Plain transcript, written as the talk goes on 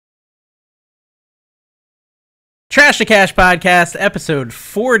Trash to Cash Podcast, episode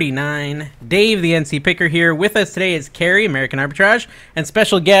 49. Dave, the NC Picker, here. With us today is Carrie, American Arbitrage, and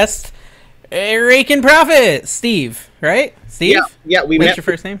special guest, Raiken Profit, Steve, right? Steve? Yeah. What's your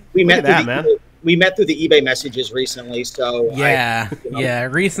first name? We met through the eBay messages recently, so...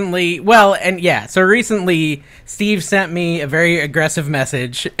 recently. So recently, Steve sent me a very aggressive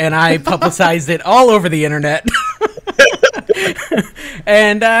message, and I publicized it all over the internet.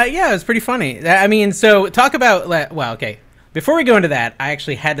 And it was pretty funny. I mean, so talk about, before we go into that, I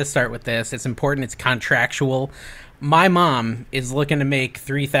actually had to start with this. It's important. It's contractual. My mom is looking to make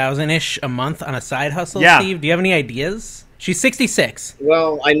 $3,000-ish a month on a side hustle. Yeah. Steve, do you have any ideas? She's 66.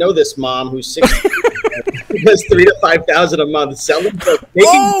 Well, I know this mom who's 60. Does $3,000 to $5,000 a month, selling for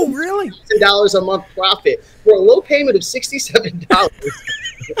really? $1,000 a month profit for a low payment of $67.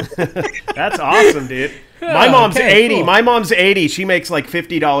 That's awesome, dude. My mom's 80. Cool. My mom's 80. She makes like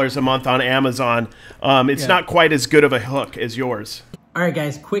 $50 a month on Amazon. It's not quite as good of a hook as yours. All right,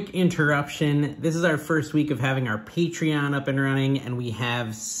 guys, quick interruption. This is our first week of having our Patreon up and running, and we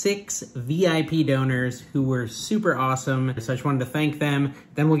have 6 VIP donors who were super awesome. So I just wanted to thank them.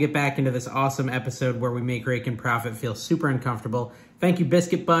 Then we'll get back into this awesome episode where we make Raiken Profit feel super uncomfortable. Thank you,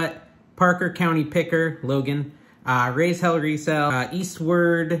 Biscuit Butt, Parker County Picker, Logan, Raise Hell Resell,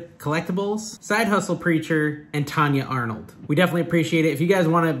 Eastward Collectibles, Side Hustle Preacher, and Tanya Arnold. We definitely appreciate it. If you guys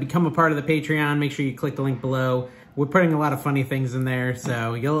want to become a part of the Patreon, make sure you click the link below. We're putting a lot of funny things in there,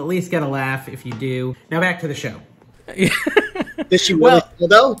 so you'll at least get a laugh if you do. Now back to the show. Does she really sell,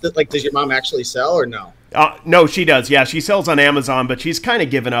 though? Like, does your mom actually sell or no? No, she does. Yeah, she sells on Amazon, but she's kind of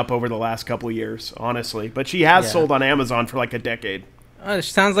given up over the last couple of years, honestly. But she has sold on Amazon for like a decade. It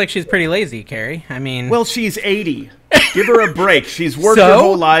sounds like she's pretty lazy, Carrie. I mean... Well, she's 80. Give her a break. She's worked her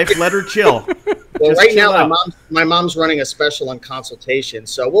whole life. Let her chill. Well, right now, my mom's running a special on consultation,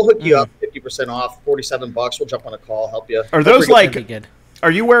 so we'll hook you up 50% off, $47. We'll jump on a call, help you. Are those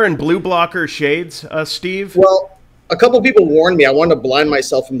Are you wearing blue blocker shades, Steve? Well, a couple people warned me. I wanted to blind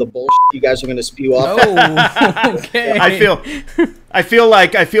myself from the bullshit you guys are going to spew off. Oh, okay. I feel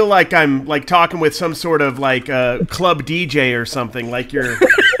like I'm like talking with some sort of like club DJ or something. Like you're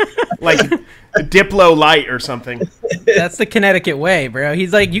like Diplo Light or something. That's the Connecticut way, bro.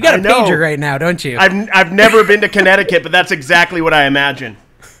 He's like, you got a pager right now, don't you? I've never been to Connecticut, but that's exactly what I imagine.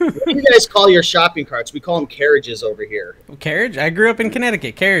 What do you guys call your shopping carts? We call them carriages over here. Carriage? I grew up in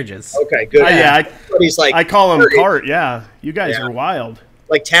Connecticut. Carriages. Okay, good. I call them cart. Yeah, you guys are wild.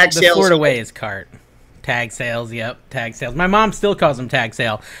 Like tag sales. The Florida way is cart. Tag sales, yep, tag sales. My mom still calls them tag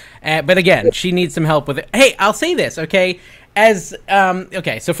sale, but again, she needs some help with it. Hey, I'll say this, okay?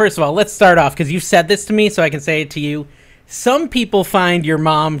 So first of all, let's start off because you said this to me, so I can say it to you. Some people find your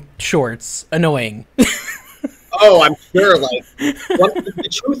mom shorts annoying. Oh, I'm sure. Like, the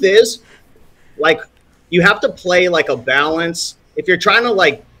truth is, like, you have to play like a balance. If you're trying to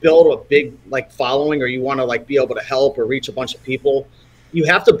like build a big like following, or you want to like be able to help or reach a bunch of people, you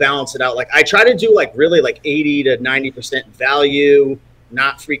have to balance it out. Like, I try to do like really like 80 to 90% value,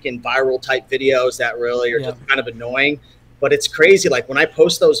 not freaking viral type videos that really are just kind of annoying. But it's crazy. Like when I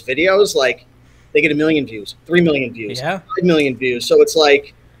post those videos, like they get 1 million views, 3 million views, 5 million views. So it's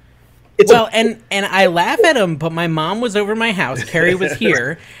like, and I laugh at him, but my mom was over my house. Carrie was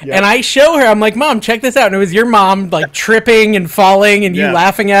here, and I show her. I'm like, Mom, check this out. And it was your mom like tripping and falling, and you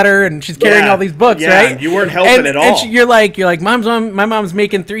laughing at her, and she's carrying all these books, right? You weren't helping at all. And you're like, my mom's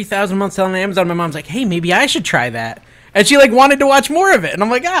making $3,000 a month selling on Amazon. My mom's like, hey, maybe I should try that. And she like wanted to watch more of it, and I'm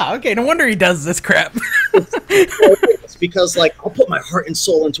like, okay, no wonder he does this crap. It's because like I'll put my heart and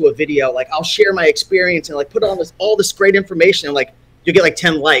soul into a video, like I'll share my experience and like put on all this great information, and like you get like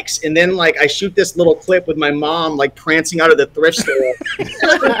 10 likes, and then like I shoot this little clip with my mom like prancing out of the thrift store.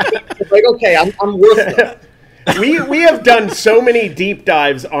 Like, okay, I'm worth it. We have done so many deep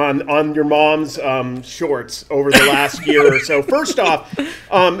dives on your mom's shorts over the last year or so. First off,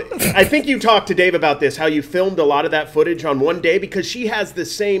 I think you talked to Dave about this, how you filmed a lot of that footage on one day, because she has the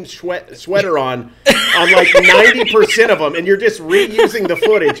same sweater on like 90% of them, and you're just reusing the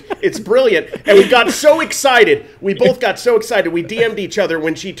footage. It's brilliant. And we got so excited. We both got so excited. We DM'd each other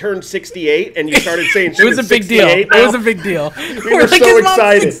when she turned 68, and you started saying she was a big deal. It was a big deal. We were like, so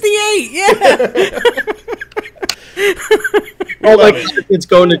excited. 68, yeah. Oh, like it's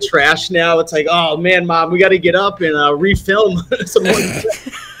going to trash now. It's like, oh man, Mom, we got to get up and refilm some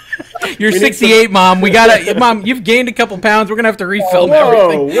more. You're 68, Mom. Mom, you've gained a couple pounds. We're gonna have to refilm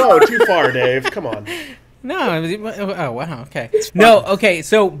everything. Whoa, too far, Dave. Come on. No, oh wow, okay. No, okay.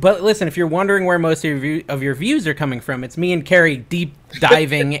 So, but listen, if you're wondering where most of your views are coming from, it's me and Carrie deep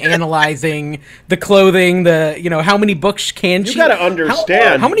diving, analyzing the clothing, how many books can she? You got to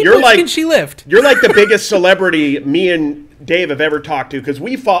understand. How many books can she lift? You're like the biggest celebrity me and Dave have ever talked to, because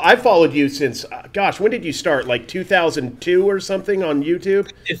I followed you since, gosh, when did you start? Like 2002 or something on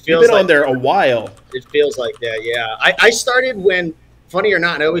YouTube? You've been on there a while. It feels like that, yeah. I started when. Funny or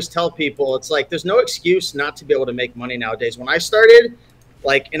not, I always tell people, it's like there's no excuse not to be able to make money nowadays. When I started,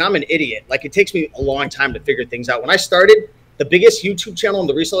 and I'm an idiot, it takes me a long time to figure things out. When I started, the biggest YouTube channel in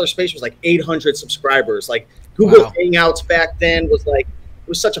the reseller space was 800 subscribers. Google Hangouts back then was it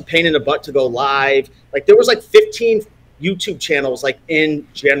was such a pain in the butt to go live. There was 15 YouTube channels in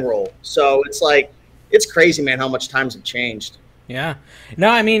general. So it's crazy, man, how much times have changed. Yeah. No,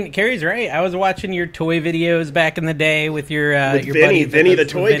 I mean, Carrie's right. I was watching your toy videos back in the day with your Vinny, buddy. Vinny the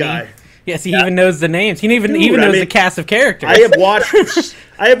toy guy. Yes, he even knows the names. He even knows the cast of characters.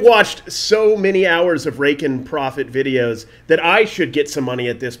 I have watched so many hours of Raiken Profit videos that I should get some money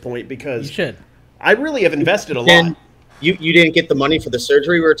at this point, because you should. I really have invested a lot. You didn't get the money for the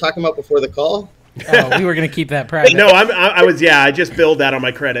surgery we were talking about before the call? Oh, we were going to keep that private. No, I just billed that on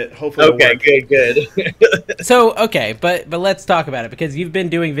my credit. Hopefully okay, good. So, okay, but let's talk about it, because you've been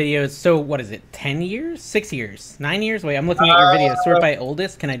doing videos, so what is it, 10 years? 6 years? 9 years? Wait, I'm looking at your videos. Sort by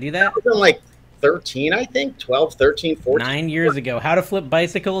oldest. Can I do that? I've been 13, I think. 12, 13, 14. 9 years ago. How to flip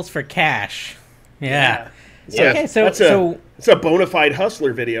bicycles for cash. Yeah. Yeah. Okay, so it's a bona fide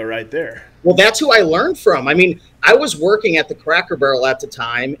hustler video right there. Well, that's who I learned from. I mean, I was working at the Cracker Barrel at the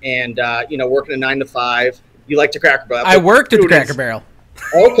time, and working a 9 to 5. You like the Cracker Barrel? I worked at the Cracker Barrel.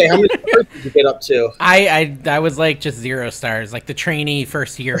 Okay, how many stars did you get up to? I was just 0 stars, the trainee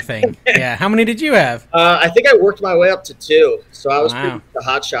first year thing. Yeah, how many did you have? I think I worked my way up to 2, so I was pretty the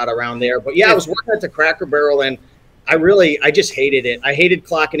hot shot around there. But yeah, I was working at the Cracker Barrel, and I just hated it. I hated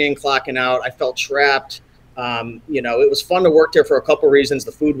clocking in, clocking out. I felt trapped. It was fun to work there for a couple reasons.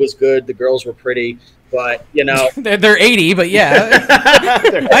 The food was good, the girls were pretty, but they're 80, but yeah,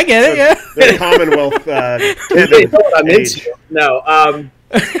 I get it. Yeah, they're Commonwealth. They know what I'm into. No,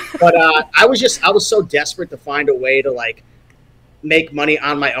 but I was so desperate to find a way to make money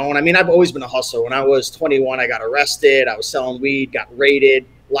on my own. I mean, I've always been a hustler. When I was 21, I got arrested. I was selling weed, got raided,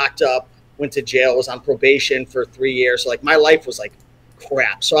 locked up, went to jail, was on probation for 3 years. So my life was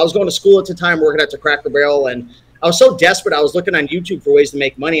crap. So I was going to school at the time, working at the Cracker Barrel, and I was so desperate. I was looking on YouTube for ways to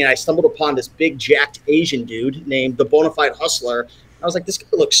make money, and I stumbled upon this big jacked Asian dude named the Bonafide Hustler. I was like, this guy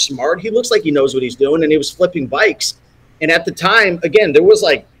looks smart. He looks like he knows what he's doing, and he was flipping bikes. And at the time, again, there was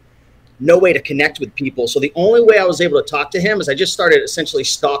no way to connect with people. So the only way I was able to talk to him is I just started essentially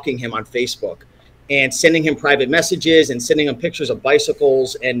stalking him on Facebook and sending him private messages and sending him pictures of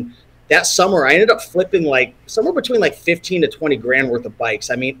bicycles. And that summer, I ended up flipping somewhere between 15 to 20 grand worth of bikes.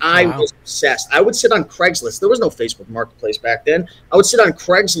 I mean, I was obsessed. I would sit on Craigslist. There was no Facebook Marketplace back then. I would sit on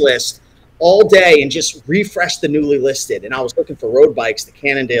Craigslist all day and just refresh the newly listed. And I was looking for road bikes, the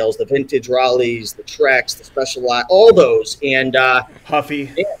Cannondales, the vintage Raleighs, the Treks, the Special Lot, all those. And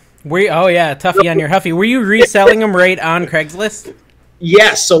Huffy. Yeah. Tuffy on your Huffy. Were you reselling them right on Craigslist?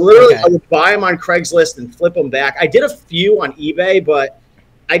 Yes. So literally, I would buy them on Craigslist and flip them back. I did a few on eBay, but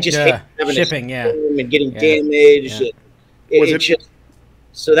I just hate having shipping, and getting damaged. Yeah.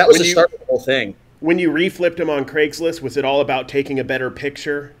 So that was the start of the whole thing. When you reflipped them on Craigslist, was it all about taking a better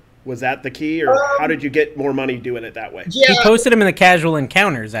picture? Was that the key, or how did you get more money doing it that way? Yeah. He posted them in the casual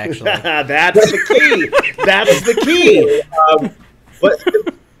encounters, actually. That's the key. That's the key. But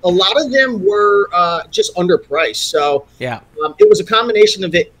a lot of them were just underpriced. So yeah, it was a combination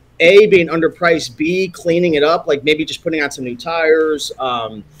of it. A, being underpriced, B, cleaning it up, maybe just putting on some new tires,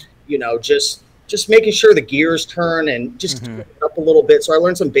 just making sure the gears turn and just clean it up a little bit. So I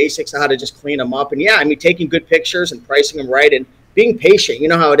learned some basics of how to just clean them up. And taking good pictures and pricing them right and being patient. You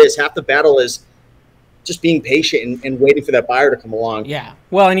know how it is. Half the battle is just being patient and waiting for that buyer to come along. Yeah.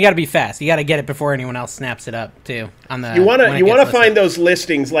 Well, and you got to be fast. You got to get it before anyone else snaps it up too. You want to find those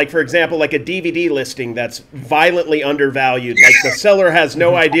listings, for example, a DVD listing that's violently undervalued. The seller has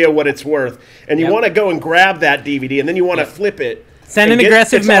no idea what it's worth, and you want to go and grab that DVD, and then you want to flip it. Send an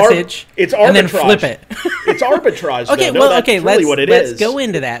aggressive message. It's arbitrage. And then flip it. It's arbitrage. Okay, let's go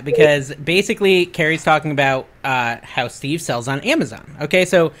into that, because basically Carrie's talking about how Steve sells on Amazon. Okay,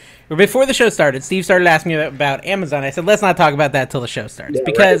 so before the show started, Steve started asking me about Amazon. I said, let's not talk about that till the show starts,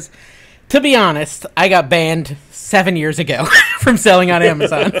 because to be honest, I got banned 7 years ago from selling on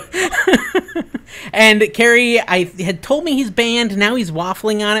Amazon. And Carrie, I had told me he's banned. Now he's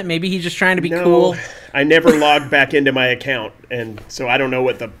waffling on it. Maybe he's just trying to be cool. I never logged back into my account, and so I don't know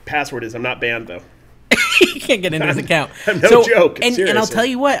what the password is. I'm not banned, though. can't get into his account. No joke. And I'll tell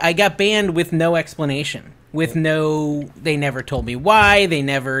you what, I got banned with no explanation. They never told me why. They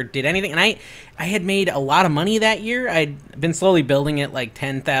never did anything. And I had made a lot of money that year. I'd been slowly building it, like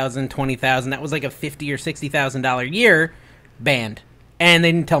 $10,000, $20,000. That was like a $50,000 or $60,000 year. Banned. And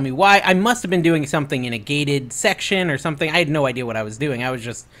they didn't tell me why. I must have been doing something in a gated section or something. I had no idea what I was doing. I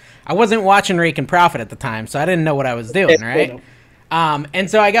wasn't watching Raiken Profit at the time, so I didn't know what I was doing, right? And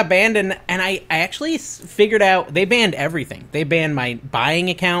so I got banned, and I actually figured out they banned everything. They banned my buying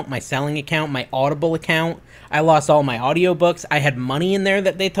account, my selling account, my Audible account. I lost all my audiobooks. I had money in there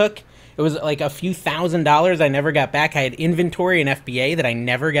that they took. It was like a few $1,000s I never got back. I had inventory in FBA that I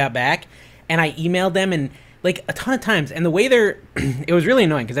never got back, and I emailed them and like a ton of times. And the way it was really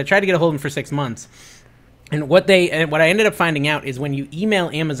annoying because I tried to get a hold of them for 6 months. And what I ended up finding out is when you email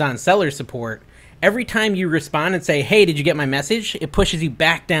Amazon seller support, every time you respond and say, hey, did you get my message? It pushes you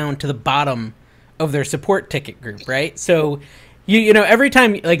back down to the bottom of their support ticket group, right? So, you know, every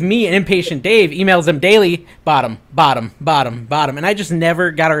time, like me, an impatient Dave, emails them daily, bottom. And I just never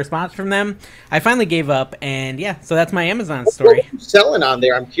got a response from them. I finally gave up, and yeah, so that's my Amazon story. What are you selling on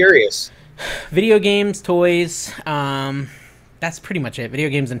there? I'm curious. Video games, toys, that's pretty much it. Video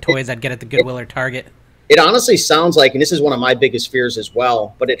games and toys I'd get at the Goodwill or Target. It honestly sounds like, and this is one of my biggest fears as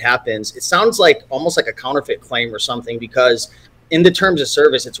well, but it happens. It sounds like almost like a counterfeit claim or something, because in the terms of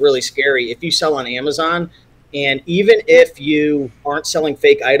service, it's really scary. If you sell on Amazon, and even if you aren't selling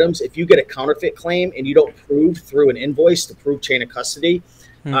fake items, if you get a counterfeit claim and you don't prove through an invoice to prove chain of custody,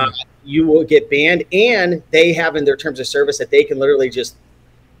 you will get banned. And they have in their terms of service that they can literally just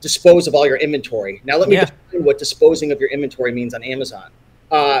dispose of all your inventory. Now, let me define what disposing of your inventory means on Amazon.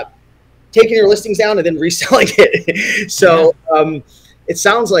 Taking your listings down and then reselling it. So it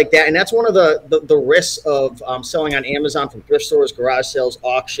sounds like that. And that's one of the risks of selling on Amazon, from thrift stores, garage sales,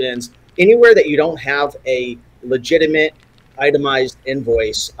 auctions, anywhere that you don't have a legitimate itemized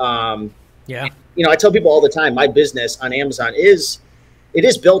invoice. You know, I tell people all the time, my business on Amazon is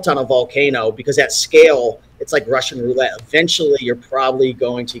built on a volcano, because at scale, it's like Russian roulette. Eventually, you're probably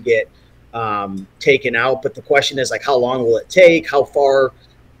going to get taken out. But the question is, like, how long will it take? How far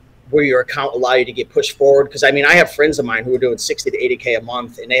will your account allow you to get pushed forward? Because, I mean, I have friends of mine who are doing 60 to 80K a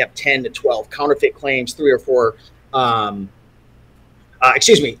month, and they have 10 to 12 counterfeit claims, 3 or 4,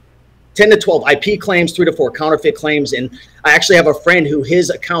 10 to 12 IP claims, 3 to 4 counterfeit claims. And I actually have a friend who his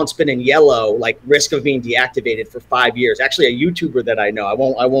account's been in yellow, like risk of being deactivated, for 5 years. Actually, a YouTuber that I know. I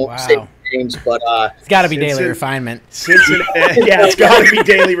won't say names, but it's got to be Daily Refinement. Cincinnati. Yeah, it's got to be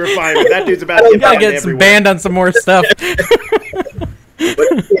Daily Refinement. That dude's about to get some banned on some more stuff. But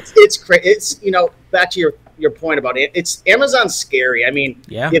it's crazy. It's, you know, back to your point about it. It's Amazon's scary. I mean,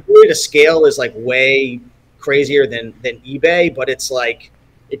 the ability to scale is like way crazier than eBay, but it's like,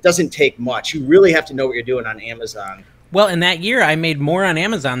 it doesn't take much. You really have to know what you're doing on Amazon. Well, in that year, I made more on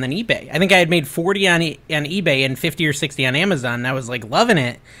Amazon than eBay. I think I had made 40 on eBay and 50 or 60 on Amazon, and I was like loving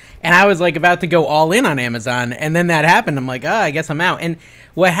it. And I was like about to go all in on Amazon, and then that happened. I'm like, I guess I'm out. And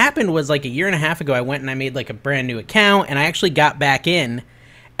what happened was, like a year and a half ago, I went and I made like a brand new account, and I actually got back in.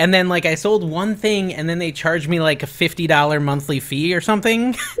 And then, like, I sold one thing, and then they charged me like a $50 monthly fee or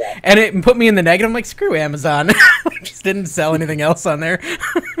something, and it put me in the negative. I'm like, screw Amazon. I just didn't sell anything else on there.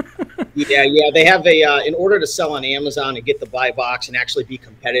 Yeah. They have in order to sell on Amazon and get the buy box and actually be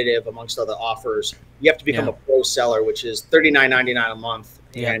competitive amongst other offers, you have to become a pro seller, which is $39.99 a month.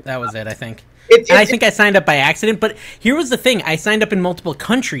 Yeah, and that was it, I think. And I think I signed up by accident, but here was the thing. I signed up in multiple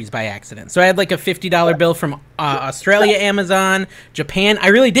countries by accident. So I had like a $50 bill from Australia, Amazon, Japan. I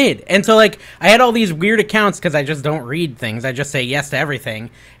really did. And so like I had all these weird accounts because I just don't read things. I just say yes to everything.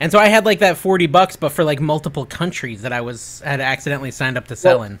 And so I had like that $40, but for like multiple countries that had accidentally signed up to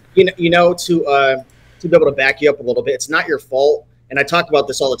sell in. To be able to back you up a little bit, it's not your fault. And I talk about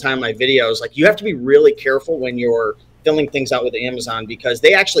this all the time in my videos. Like, you have to be really careful when you're filling things out with Amazon, because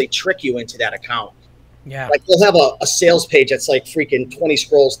they actually trick you into that account. Yeah. Like, they'll have a sales page that's like freaking 20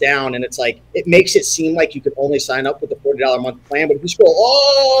 scrolls down, and it's like, it makes it seem like you could only sign up with the $40 a month plan. But if you scroll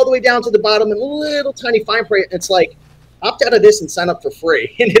all the way down to the bottom and a little tiny fine print, it's like, opt out of this and sign up for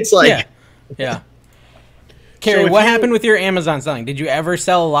free. And it's like, yeah. Carrie, what happened with your Amazon selling? Did you ever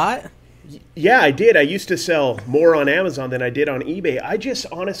sell a lot? Yeah, I did. I used to sell more on Amazon than I did on eBay. I just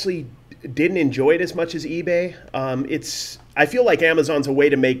honestly didn't enjoy it as much as eBay. I feel like Amazon's a way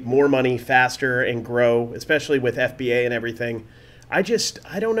to make more money faster and grow, especially with FBA and everything. I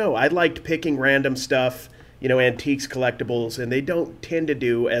don't know. I liked picking random stuff, antiques, collectibles, and they don't tend to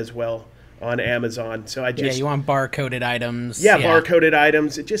do as well on Amazon. So I just you want barcoded items. Yeah, barcoded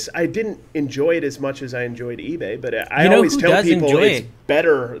items. I didn't enjoy it as much as I enjoyed eBay, but I always tell does people enjoy it's it?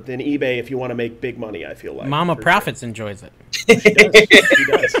 better than eBay if you want to make big money, I feel like. Mama Profits enjoys it. She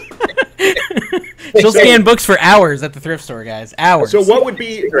does. She'll scan books for hours at the thrift store, guys. Hours. So what would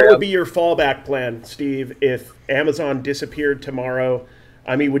be your fallback plan, Steve, if Amazon disappeared tomorrow?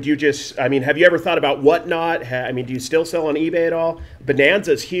 I mean, have you ever thought about Whatnot? Do you still sell on eBay at all?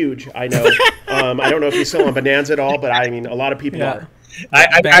 Bonanza's huge, I know. I don't know if you sell on Bonanza at all, but I mean, a lot of people are.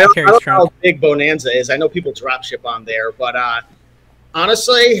 I don't know how big Bonanza is. I know people drop ship on there, but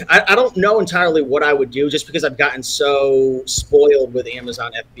honestly, I don't know entirely what I would do just because I've gotten so spoiled with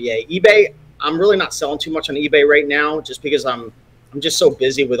Amazon FBA. eBay, I'm really not selling too much on eBay right now just because I'm just so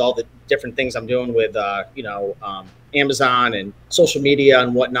busy with all the different things I'm doing with, Amazon and social media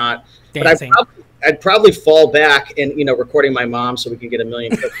and whatnot. Dancing. But I'd probably fall back and, recording my mom so we can get a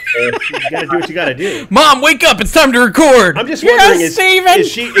million clicks. You got to do what you got to do. Mom, wake up. It's time to record. I'm just wondering, is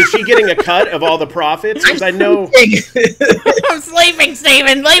she getting a cut of all the profits? Because I know. I'm sleeping,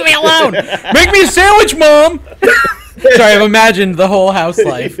 Steven. Leave me alone. Make me a sandwich, Mom. Sorry, I've imagined the whole house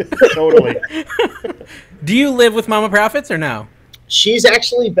life. Totally. Do you live with Mama Profits or no? She's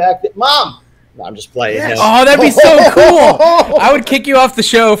actually back. Mom! No, I'm just playing. Yes. Oh, that'd be so cool. I would kick you off the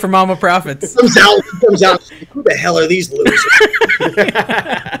show for Mama Profits. Comes out. Who the hell are these losers?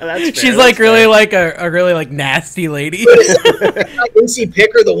 She's like really like a really like nasty lady. NC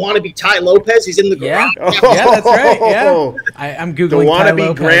Picker, the wannabe Ty Lopez. He's in the garage. Yeah, that's right. Yeah, I'm googling the wannabe Ty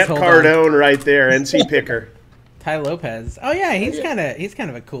Lopez. Grant Cardone right there. NC Picker. Ty Lopez. Oh yeah, he's kind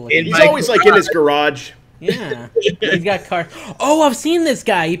of a cool. He's always like in his garage. Yeah, he's got cars. Oh, I've seen this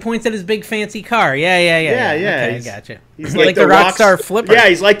guy. He points at his big fancy car. Yeah. Okay, I gotcha. He's like the Rockstar Flipper. Yeah,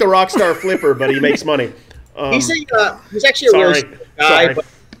 he's like the Rockstar Flipper, but he makes money. He's actually a really smart guy. But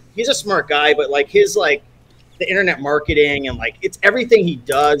he's a smart guy, but like his the internet marketing and like it's everything he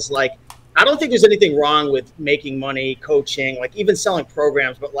does. Like I don't think there's anything wrong with making money, coaching, like even selling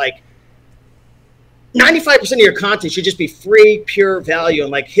programs, but like 95% of your content should just be free, pure value.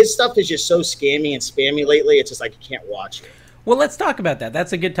 And like his stuff is just so scammy and spammy lately. It's just like you can't watch it. Well, let's talk about that.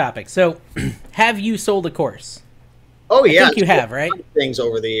 That's a good topic. So have you sold a course? Oh yeah. I think you have, right? Things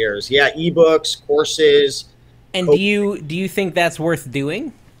over the years. Yeah. eBooks, courses. And do you think that's worth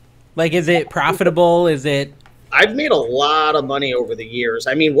doing? Like, is it profitable? Is it? I've made a lot of money over the years.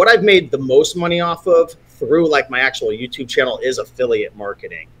 I mean, what I've made the most money off of through like my actual YouTube channel is affiliate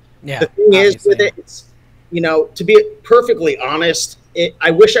marketing. Yeah, the thing is with it, it's, to be perfectly honest, I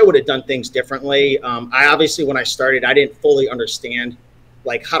wish I would have done things differently. I obviously, when I started, I didn't fully understand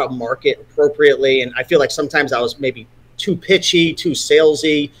like how to market appropriately. And I feel like sometimes I was maybe too pitchy, too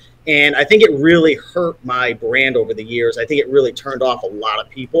salesy. And I think it really hurt my brand over the years. I think it really turned off a lot of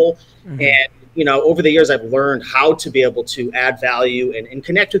people. Mm-hmm. And, over the years, I've learned how to be able to add value and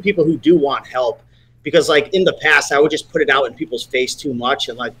connect with people who do want help. Because like in the past, I would just put it out in people's face too much,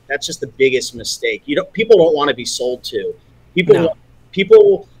 and like that's just the biggest mistake. People don't want to be sold to. People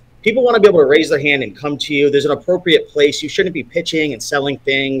want to be able to raise their hand and come to you. There's an appropriate place. You shouldn't be pitching and selling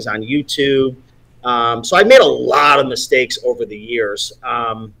things on YouTube. So I made a lot of mistakes over the years.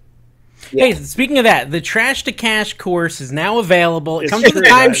 Yeah. Hey, speaking of that, the Trash to Cash course is now available. It comes with a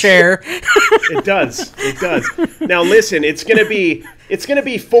timeshare. It does. Now listen, it's gonna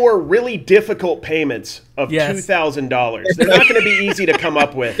be 4 really difficult payments of $2,000. They're not gonna be easy to come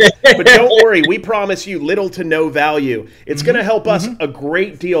up with. But don't worry, we promise you little to no value. It's gonna help us a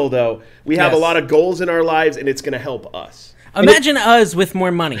great deal though. We have a lot of goals in our lives and it's gonna help us. Imagine us with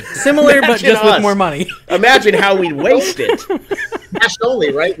more money. Similar, but just with more money. Imagine how we'd waste it. Cash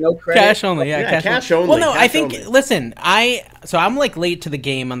only, right? No credit. Cash only, cash only. Well, no, I think, listen, I'm like late to the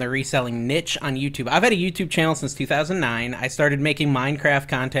game on the reselling niche on YouTube. I've had a YouTube channel since 2009. I started making Minecraft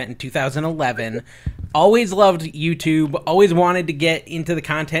content in 2011. Always loved YouTube, always wanted to get into the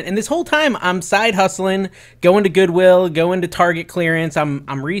content. And this whole time, I'm side hustling, going to Goodwill, going to Target clearance. I'm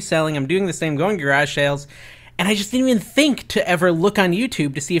reselling, I'm doing the same, going to garage sales. And I just didn't even think to ever look on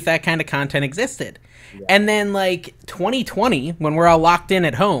YouTube to see if that kind of content existed. Yeah. And then like 2020, when we're all locked in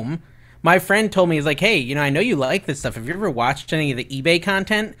at home, my friend told me, he's like, hey, I know you like this stuff. Have you ever watched any of the eBay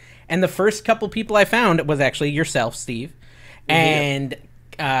content? And the first couple people I found was actually yourself, Steve, and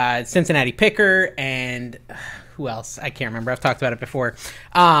Cincinnati Picker, and who else? I can't remember. I've talked about it before.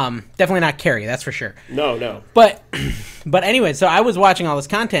 Definitely not Carrie, that's for sure. No. But anyway, so I was watching all this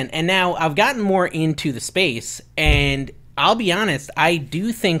content, and now I've gotten more into the space, and I'll be honest, I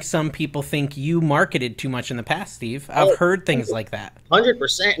do think some people think you marketed too much in the past, Steve. I've heard things like that.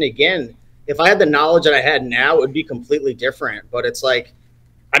 100%. And again, if I had the knowledge that I had now, it would be completely different. But it's like,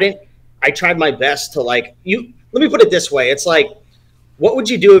 I I tried my best to like you. Let me put it this way. It's like, what would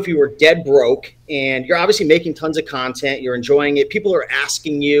you do if you were dead broke and you're obviously making tons of content, you're enjoying it. People are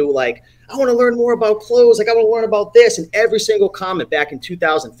asking you like, I want to learn more about clothes. Like I want to learn about this. And every single comment back in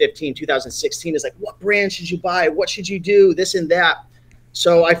 2015, 2016 is like, what brand should you buy? What should you do? This and that.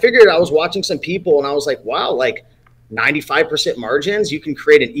 So I figured I was watching some people and I was like, wow, like 95% margins. You can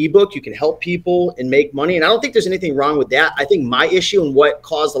create an ebook. You can help people and make money. And I don't think there's anything wrong with that. I think my issue and what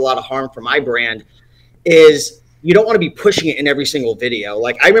caused a lot of harm for my brand is you don't want to be pushing it in every single video.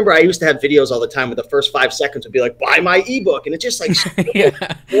 Like I remember I used to have videos all the time where the first 5 seconds would be like, buy my ebook. And it's just like,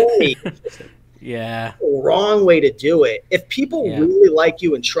 yeah, wrong way to do it. If people really like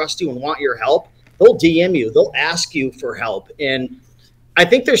you and trust you and want your help, they'll DM you, they'll ask you for help. And I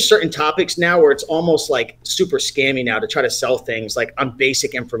think there's certain topics now where it's almost like super scammy now to try to sell things like on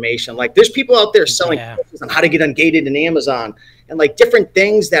basic information. Like there's people out there selling courses on how to get ungated in Amazon and like different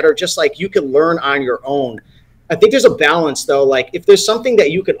things that are just like you can learn on your own. I think there's a balance though. Like if there's something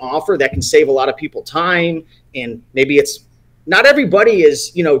that you can offer that can save a lot of people time, and maybe it's not everybody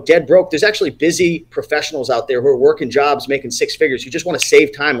is, you know, dead broke. There's actually busy professionals out there who are working jobs, making 6 figures. You just want to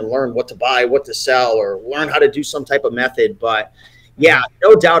save time and learn what to buy, what to sell, or learn how to do some type of method. But yeah,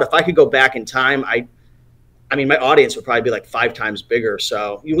 no doubt if I could go back in time, I mean, my audience would probably be like 5 times bigger.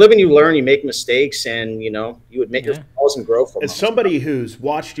 So you live and you learn, you make mistakes, and, you know, you would make your falls and grow from them. As somebody who's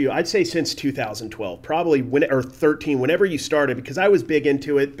watched you, I'd say since 2012, probably or 13, whenever you started, because I was big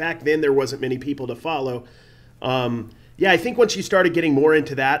into it. Back then, there wasn't many people to follow. Yeah, I think once you started getting more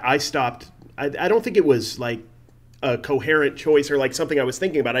into that, I stopped. I don't think it was like a coherent choice or like something I was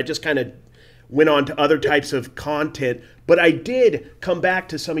thinking about. I just kind of went on to other types of content. But I did come back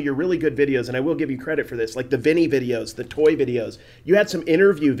to some of your really good videos, and I will give you credit for this, like the Vinny videos, the toy videos. You had some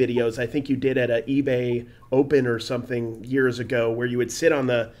interview videos I think you did at an eBay Open or something years ago where you would sit on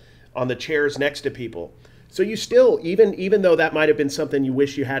the chairs next to people. So you still, even though that might have been something you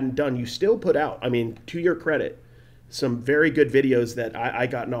wish you hadn't done, you still put out, I mean, to your credit, some very good videos that I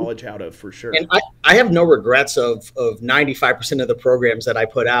got knowledge out of for sure. And I have no regrets of 95% of the programs that I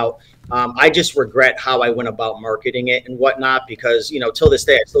put out. I just regret how I went about marketing it and whatnot, because, you know, till this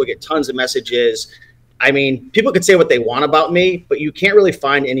day, I still get tons of messages. I mean, people could say what they want about me, but you can't really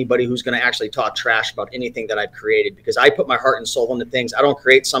find anybody who's going to actually talk trash about anything that I've created, because I put my heart and soul into things. I don't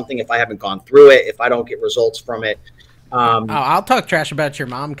create something if I haven't gone through it, if I don't get results from it. I'll talk trash about your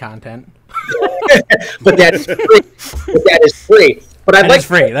mom content. But that's free. That is free. But I'd like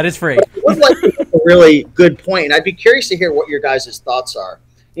that is free. I would like to make a really good point, and I'd be curious to hear what your guys' thoughts are.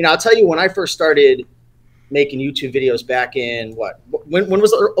 You know, I'll tell you, when I first started making YouTube videos back in when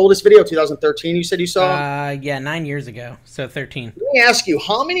was the oldest video? 2013, you said you saw? Yeah, 9 years ago, so 13. Let me ask you,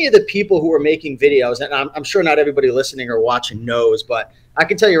 how many of the people who were making videos, and I'm sure not everybody listening or watching knows, but I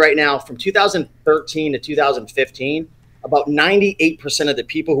can tell you right now, from 2013 to 2015, about 98% of the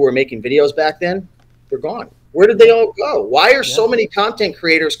people who were making videos back then, they're gone. Where did they all go? Why are so many content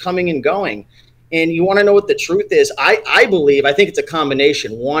creators coming and going? And you want to know what the truth is? I think it's a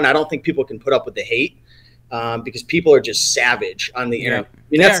combination. One, I don't think people can put up with the hate because people are just savage on the internet. I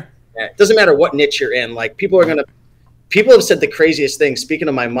mean, it doesn't matter what niche you're in. Like people have said the craziest things. Speaking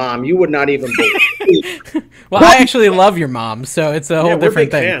of my mom, you would not even believe. Well, I actually love your mom, so it's a whole different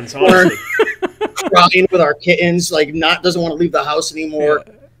thing. Fans, honestly. Crying with our kittens, like doesn't want to leave the house anymore.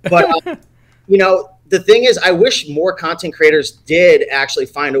 But you know, the thing is, I wish more content creators did actually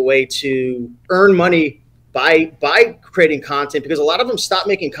find a way to earn money by creating content, because a lot of them stop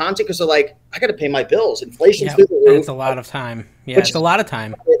making content because they're like, I got to pay my bills. Inflation's through the roof. It's a lot of time. Yeah, it's a lot of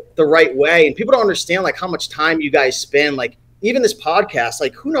time. The right way, and people don't understand like how much time you guys spend. Like even this podcast,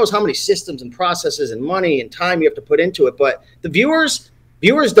 like who knows how many systems and processes and money and time you have to put into it. But the viewers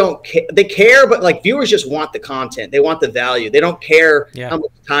don't care. They care, but like viewers just want the content. They want the value. They don't care how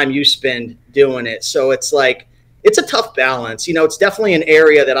much time you spend doing it. So it's like, it's a tough balance. You know, it's definitely an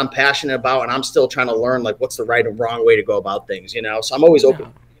area that I'm passionate about, and I'm still trying to learn like what's the right and wrong way to go about things, you know? So I'm always open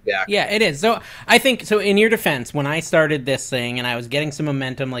to feedback. Yeah, it is. So I think, so in your defense, when I started this thing and I was getting some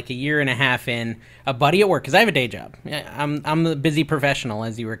momentum like a year and a half in, a buddy at work, because I have a day job. I'm the busy professional,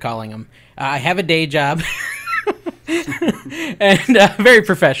 as you were calling him. I have a day job. And very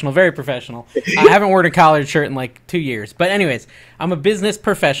professional, very professional. I haven't worn a collared shirt in like 2 years. But anyways, I'm a business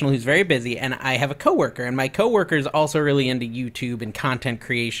professional who's very busy, and I have a coworker. And my coworker is also really into YouTube and content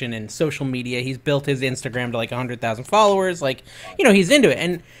creation and social media. He's built his Instagram to like 100,000 followers. Like, you know, he's into it.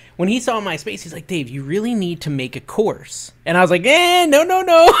 And when he saw my space, he's like, Dave, you really need to make a course. And I was like,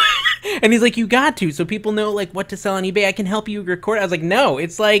 no. And he's like, you got to. So people know like what to sell on eBay. I can help you record. I was like, no,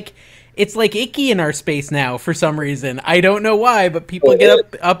 it's like, it's like icky in our space now for some reason. I don't know why, but people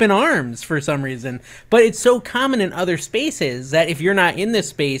get up in arms for some reason. But it's so common in other spaces that if you're not in this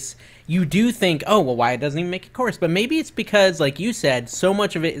space, you do think, oh, well, why it doesn't even make a course? But maybe it's because, like you said, so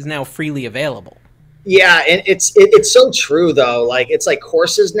much of it is now freely available. Yeah, and it's so true though. Like it's like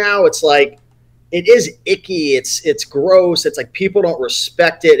courses now. It's like it is icky. It's gross. It's like people don't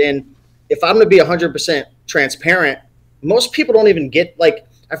respect it. And if I'm going to be 100% transparent, most people don't even get like.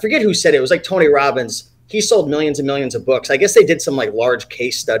 I forget who said it. It was like Tony Robbins. He sold millions and millions of books. I guess they did some like large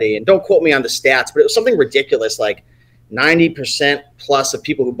case study, and don't quote me on the stats, but it was something ridiculous. Like 90% plus of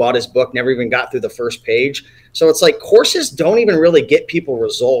people who bought his book never even got through the first page. So it's like courses don't even really get people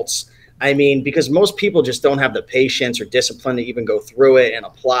results. I mean, because most people just don't have the patience or discipline to even go through it and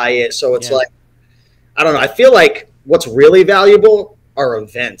apply it. So it's like, I don't know. I feel like what's really valuable are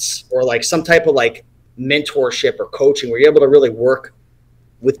events or like some type of like mentorship or coaching where you're able to really work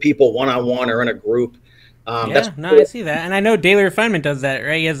with people one-on-one or in a group. I see that. And I know Daily Refinement does that,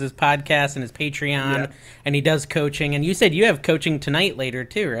 right? He has his podcast and his Patreon, and he does coaching. And you said you have coaching tonight later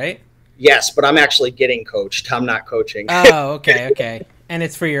too, right? Yes, but I'm actually getting coached. I'm not coaching. Oh, okay. And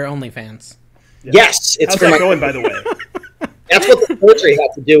it's for your OnlyFans. Yeah. Yes. How's that going, by the way? That's what the poetry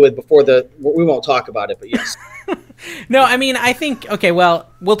had to do with before we won't talk about it, but yes. No, I mean, I think, okay, well,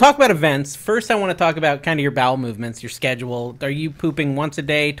 we'll talk about events. First, I want to talk about kind of your bowel movements, your schedule. Are you pooping once a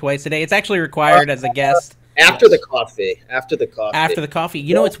day, twice a day? It's actually required as a guest. After the coffee. After the coffee.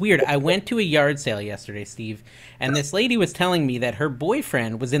 You know, it's weird. I went to a yard sale yesterday, Steve, and this lady was telling me that her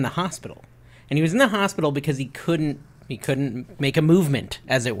boyfriend was in the hospital. And he was in the hospital because he couldn't make a movement,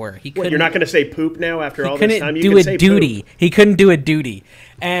 as it were. You're not going to say poop now after all this time? He couldn't do a duty. He couldn't do a duty.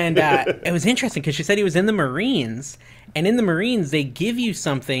 And it was interesting because she said he was in the Marines, and in the Marines, they give you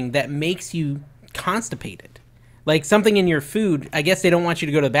something that makes you constipated. Like something in your food. I guess they don't want you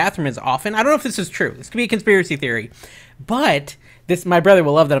to go to the bathroom as often. I don't know if this is true. This could be a conspiracy theory. But my brother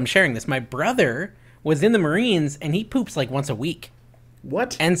will love that I'm sharing this. My brother was in the Marines, and he poops like once a week.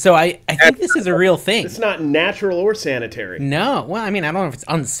 What? And so I think this is a real thing. It's not natural or sanitary. No. Well, I mean, I don't know if it's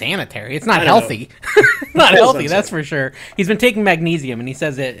unsanitary. It's not healthy. Not healthy, that's for sure. He's been taking magnesium, and he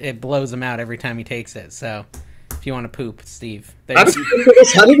says it blows him out every time he takes it. So if you want to poop, Steve. How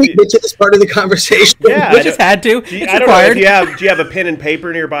did we get to this part of the conversation? Yeah, we just had to. I don't know. Do you have a pen and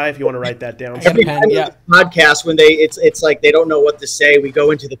paper nearby if you want to write that down? Every time podcast, when it's like they don't know what to say, we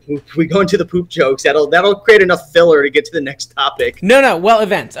go into the poop jokes. That'll create enough filler to get to the next topic. No. Well,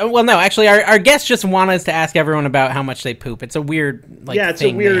 events. Well, no. Actually, our guests just want us to ask everyone about how much they poop. It's a weird it's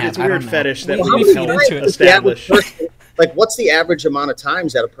a weird fetish that we need to establish. Like, what's the average amount of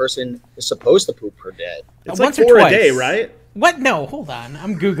times that a person is supposed to poop per day? It's like 4 a day, right? What? No, hold on.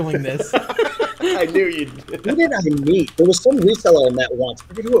 I'm Googling this. I knew you'd. Who did I meet? There was some reseller I met once.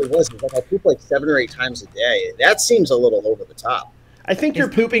 I forget who it was. It was like I poop like 7 or 8 times a day. That seems a little over the top. I think you're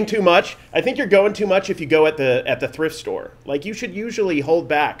pooping too much. I think you're going too much if you go at the thrift store. Like, you should usually hold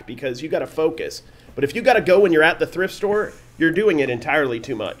back because you got to focus. But if you got to go when you're at the thrift store, you're doing it entirely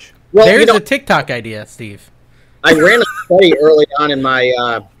too much. Well, there's a TikTok idea, Steve. I ran a study early on in my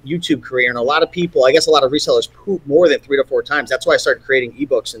YouTube career, and a lot of resellers poop more than 3 to 4 times. That's why I started creating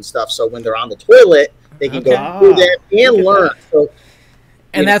ebooks and stuff. So when they're on the toilet, they can go through that and learn. So,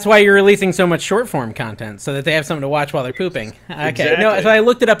 and that's why you're releasing so much short form content, so that they have something to watch while they're pooping. Okay. Exactly. No, so I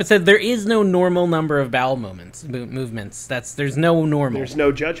looked it up. It said there is no normal number of bowel movements. There's no normal. There's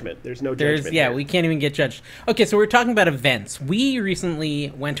no judgment. Yeah, we can't even get judged. Okay, so we're talking about events. We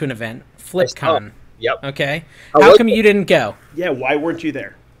recently went to an event, FlipCon. Yep. Okay. How come you didn't go? Yeah, why weren't you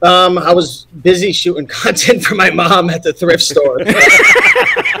there? I was busy shooting content for my mom at the thrift store.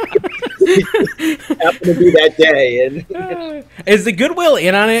 Happened to be that day. And is the Goodwill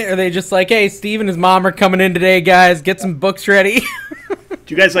in on it? Or are they just like, hey, Steve and his mom are coming in today, guys. Get some books ready.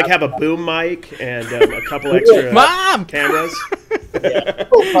 Do you guys have a boom mic and a couple extra cameras? Yeah,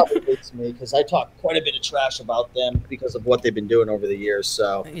 people probably hates me because I talk quite a bit of trash about them because of what they've been doing over the years.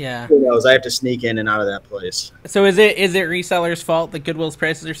 So yeah, who knows? I have to sneak in and out of that place. So is it resellers' fault that Goodwill's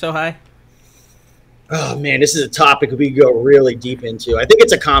prices are so high? Oh man, this is a topic we go really deep into. I think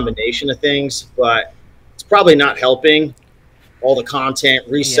it's a combination of things, but it's probably not helping all the content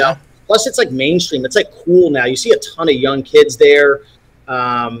resell. Yeah. Plus, it's like mainstream. It's like cool now. You see a ton of young kids there.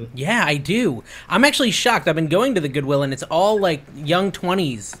 Yeah, I do. I'm actually shocked. I've been going to the Goodwill, and it's all like young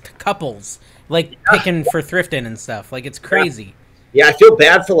 20s couples, picking for thrifting and stuff. Like, it's crazy. Yeah, I feel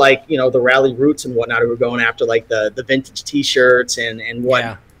bad for the Rally Roots and whatnot who are going after the vintage T-shirts and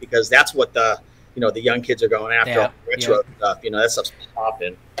what because that's what the young kids are going after, retro stuff. That stuff's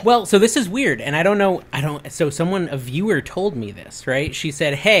popping. Well, so this is weird, and I don't know. So a viewer told me this, right? She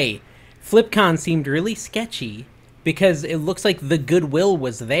said, "Hey, FlipCon seemed really sketchy because it looks like the Goodwill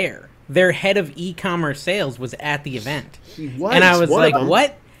was there. Their head of e-commerce sales was at the event. He was. And I was like,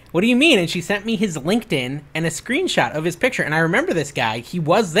 what? What do you mean? And she sent me his LinkedIn and a screenshot of his picture. And I remember this guy. He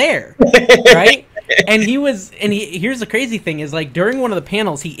was there, right? And here's the crazy thing is, like, during one of the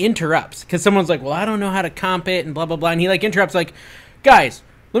panels, he interrupts because someone's like, well, I don't know how to comp it and blah, blah, blah. And he, like, interrupts like, guys,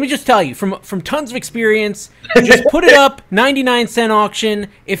 let me just tell you, from tons of experience, just put it up, 99-cent auction.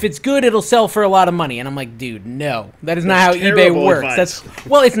 If it's good, it'll sell for a lot of money. And I'm like, dude, no. That is not how eBay works.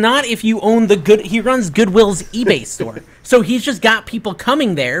 Well, it's not if you own he runs Goodwill's eBay store. So he's just got people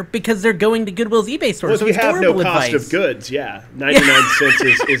coming there because they're going to Goodwill's eBay store. Well, so if you it's have no advice. cost of goods, yeah. 99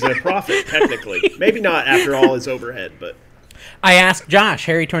 cents is a profit, technically. Maybe not after all his overhead, but... I asked Josh,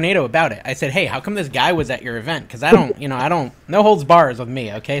 Harry Tornado, about it. I said, hey, how come this guy was at your event? Because I don't, no holds bars with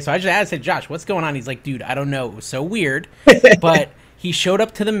me, okay? So I said, Josh, what's going on? He's like, dude, I don't know. It was so weird. But he showed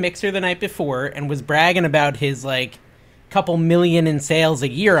up to the mixer the night before and was bragging about his, like, couple million in sales a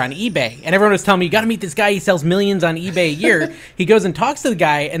year on eBay. And everyone was telling me, you got to meet this guy. He sells millions on eBay a year. He goes and talks to the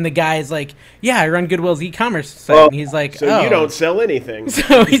guy, and the guy's like, yeah, I run Goodwill's e-commerce site. And he's like, so you don't sell anything.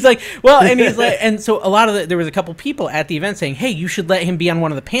 So he's like, well, and he's like, and so there was a couple people at the event saying, hey, you should let him be on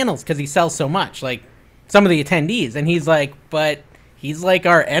one of the panels because he sells so much, like some of the attendees. And he's like, but he's like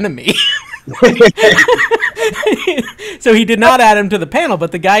our enemy. So he did not add him to the panel,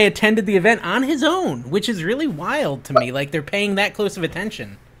 but the guy attended the event on his own, which is really wild to me. Like, they're paying that close of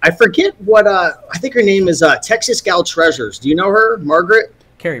attention. I forget what, I think her name is Texas Gal Treasures. Do you know her, Margaret?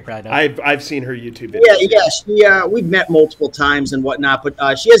 Carrie probably does. I've seen her YouTube videos. Yeah. We've met multiple times and whatnot,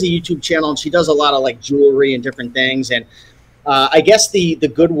 but she has a YouTube channel and she does a lot of like jewelry and different things. And I guess the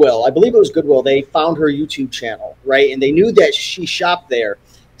Goodwill, I believe it was Goodwill, they found her YouTube channel, right? And they knew that she shopped there.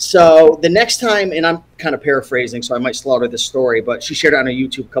 So the next time, and I'm kind of paraphrasing, so I might slaughter this story, but she shared it on her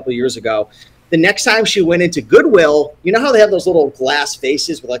YouTube a couple of years ago. The next time she went into Goodwill, you know how they have those little glass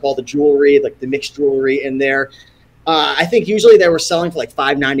faces with like all the jewelry, like the mixed jewelry in there? I think usually they were selling for like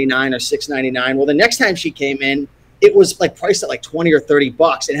 $5.99 or $6.99. Well, the next time she came in, it was like priced at like $20 or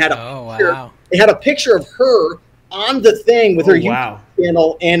 $30 and had it had a picture of her on the thing with her YouTube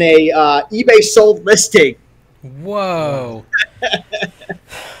channel and a eBay sold listing. Whoa.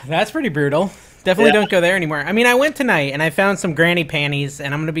 That's pretty brutal. Definitely don't go there anymore. I mean, I went tonight and I found some granny panties,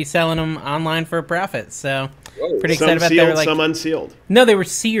 and I'm going to be selling them online for a profit. So, pretty excited about that. Some sealed, some unsealed. No, they were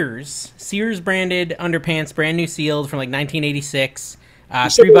Sears. Sears branded underpants, brand new sealed from like 1986.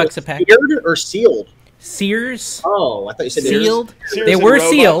 $3 a pack. Seared or sealed? Sears. Oh, I thought you said sealed. Sears they were Robux.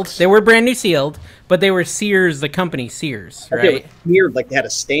 Sealed. They were brand new sealed, but they were Sears, the company Sears, right? They were smeared like they had a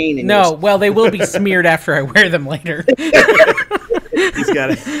stain. In no, well, they will be smeared after I wear them later. He's got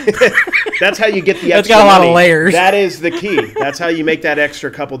it. That's how you get the extra That's got a lot money. of layers. That is the key. That's how you make that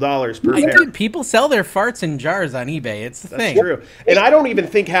extra couple dollars per pair. Dude, people sell their farts in jars on eBay. It's the thing. That's true. And I don't even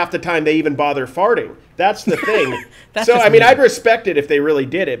think half the time they even bother farting. That's the thing. So, I mean, I'd respect it if they really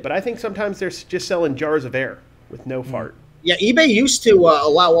did it, but I think sometimes they're just selling jars of air with no fart. Yeah, eBay used to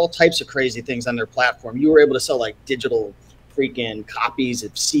allow all types of crazy things on their platform. You were able to sell like digital freaking copies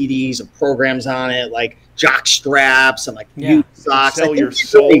of CDs and programs on it, like jock straps and like used socks. Sell your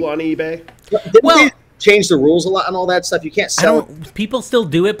soul on eBay. Didn't they change the rules a lot and all that stuff? You can't sell. People still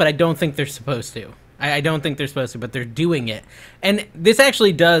do it, but I don't think they're supposed to. I don't think they're supposed to, but they're doing it. And this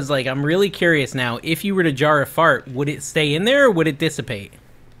actually does, like, I'm really curious now. If you were to jar a fart, would it stay in there or would it dissipate?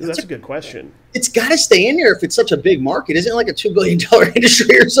 That's a good question. It's got to stay in there if it's such a big market. Isn't it like a $2 billion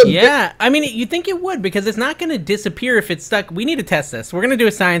industry or something? Yeah. I mean, you think it would because it's not going to disappear if it's stuck. We need to test this. We're going to do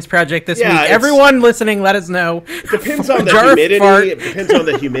a science project this week. Everyone listening, let us know. Depends on the humidity. It depends on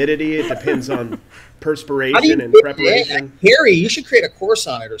the humidity. It depends on perspiration and preparation. Harry, you should create a course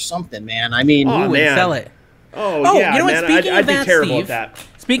on it or something, man. I mean, man. Sell it. Oh, yeah, you know what? man. Speaking I'd of that, be terrible Steve, at that.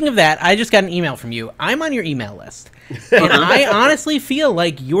 Speaking of that, I just got an email from you. I'm on your email list. And I honestly feel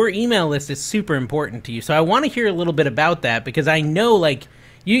like your email list is super important to you. So I want to hear a little bit about that because I know, like,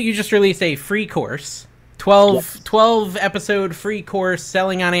 you just released a free course, 12 episode free course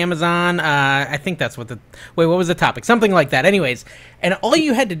selling on Amazon. I think that's what what was the topic? Something like that. Anyways, and all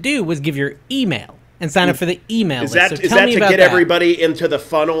you had to do was give your email and sign up for the email list. Is that to get everybody into the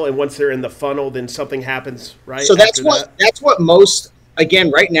funnel, and once they're in the funnel, then something happens, right? So that's what most.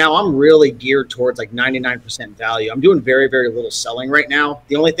 Again, right now, I'm really geared towards like 99% value. I'm doing very, very little selling right now.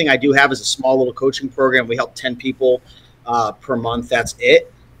 The only thing I do have is a small little coaching program. We help 10 people per month. That's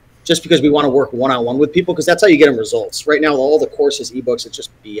it. Just because we want to work one-on-one with people because that's how you get them results. Right now, all the courses, ebooks, it's just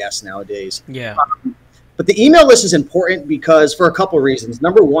BS nowadays. Yeah. But But the email list is important because for a couple of reasons.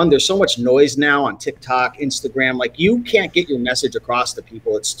 Number one, there's so much noise now on TikTok, Instagram. Like you can't get your message across to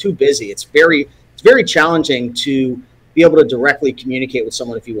people. It's too busy. It's very challenging to be able to directly communicate with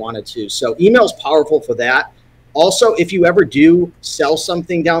someone if you wanted to. So email is powerful for that. Also, if you ever do sell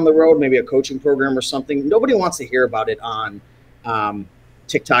something down the road, maybe a coaching program or something, nobody wants to hear about it on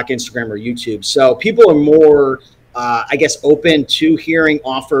TikTok, Instagram, or YouTube. So people are more, I guess, open to hearing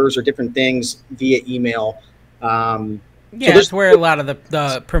offers or different things via email. Yeah, so that's where a lot of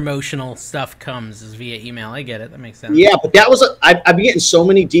the promotional stuff comes, is via email. I get it. That makes sense. Yeah, but that was I've been getting so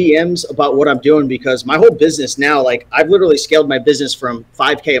many DMs about what I'm doing because my whole business now, like I've literally scaled my business from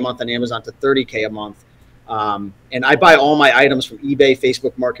 $5K a month on Amazon to $30K a month. And I buy all my items from eBay,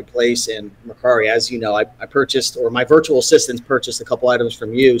 Facebook Marketplace, and Mercari. As you know, I purchased, or my virtual assistants purchased a couple items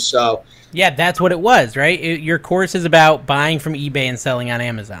from you. So yeah, that's what it was, right? Your course is about buying from eBay and selling on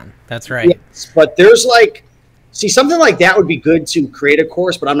Amazon. That's right. Yes, but there's something like that would be good to create a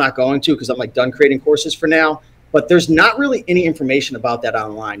course, but I'm not going to because I'm done creating courses for now. But there's not really any information about that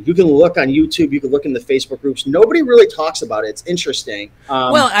online. You can look on YouTube. You can look in the Facebook groups. Nobody really talks about it. It's interesting.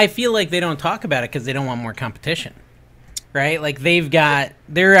 Well, I feel like they don't talk about it because they don't want more competition, right? Like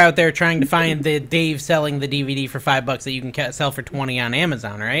they're out there trying to find the Dave selling the DVD for $5 that you can sell for 20 on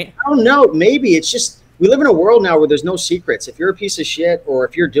Amazon, right? I don't know. Maybe it's just we live in a world now where there's no secrets. If you're a piece of shit or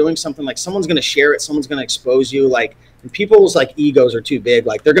if you're doing something, someone's going to share it, someone's going to expose you. And people's egos are too big.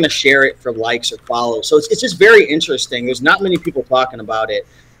 They're going to share it for likes or follows. So it's just very interesting. There's not many people talking about it.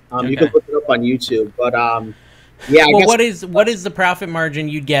 Okay. You can look it up on YouTube. But yeah. Well, what is the profit margin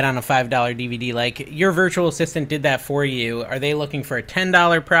you'd get on a $5 DVD? Your virtual assistant did that for you. Are they looking for a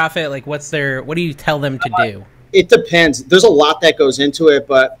 $10 profit? What do you tell them to do? It depends. There's a lot that goes into it,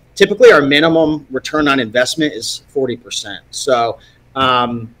 but typically our minimum return on investment is 40%. So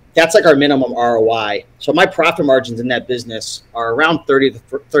that's our minimum ROI. So my profit margins in that business are around 30 to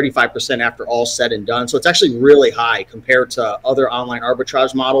 35% after all said and done. So it's actually really high compared to other online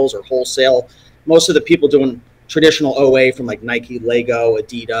arbitrage models or wholesale. Most of the people doing traditional OA from Nike, Lego,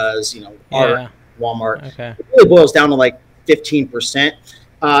 Adidas, Walmart. Okay. It really boils down to 15%.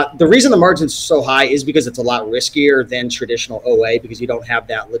 The reason the margin's so high is because it's a lot riskier than traditional OA because you don't have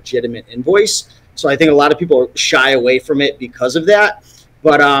that legitimate invoice. So I think a lot of people shy away from it because of that.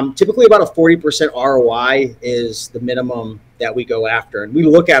 But typically about a 40% ROI is the minimum that we go after. And we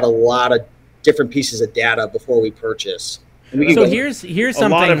look at a lot of different pieces of data before we purchase. So here's something. A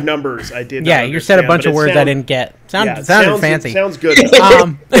lot of numbers I did. Yeah, you said a bunch of words I didn't get. Sounded fancy. Sounds good.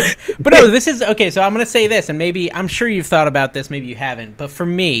 But no, this is okay. So I'm going to say this, and maybe I'm sure you've thought about this, maybe you haven't. But for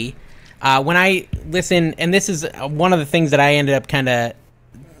me, when I listen, and this is one of the things that I ended up kind of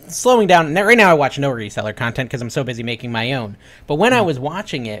slowing down. Right now I watch no reseller content because I'm so busy making my own. But when I was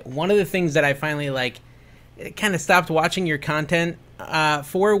watching it, one of the things that I finally kind of stopped watching your content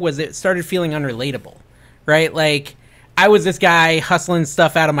for was it started feeling unrelatable, right? I was this guy hustling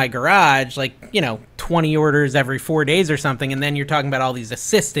stuff out of my garage, 20 orders every 4 days or something, and then you're talking about all these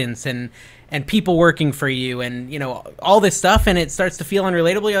assistants and people working for you and, all this stuff, and it starts to feel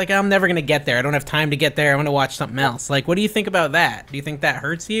unrelatable. You're I'm never going to get there. I don't have time to get there. I'm going to watch something else. What do you think about that? Do you think that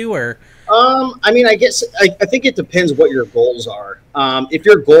hurts you or? I guess I think it depends what your goals are. If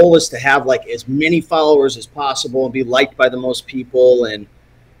your goal is to have as many followers as possible and be liked by the most people and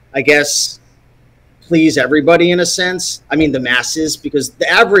I guess please everybody in a sense, the masses, because the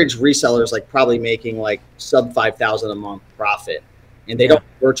average reseller is probably making sub 5,000 a month profit. And they don't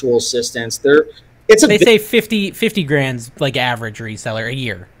have virtual assistants. They say 50 grand's average reseller a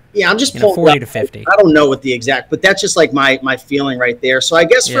year. Yeah, I'm just 40 to 50. I don't know what the exact, but that's just my feeling right there. So I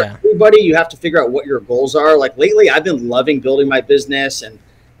guess for everybody, you have to figure out what your goals are. Lately, I've been loving building my business, and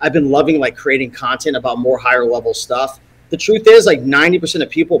I've been loving creating content about more higher level stuff. The truth is, 90% of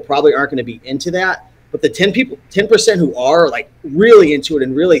people probably aren't going to be into that, but the 10% who are really into it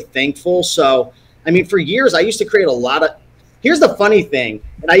and really thankful. So for years, I used to create a lot of. Here's the funny thing,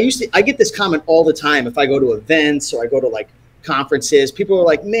 and I get this comment all the time if I go to events or I go to conferences. People are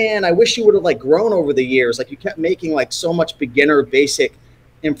like, "Man, I wish you would have grown over the years. You kept making so much beginner basic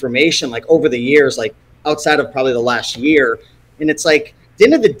information over the years, outside of probably the last year." And it's at the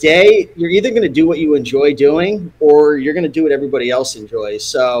end of the day, you're either going to do what you enjoy doing or you're going to do what everybody else enjoys.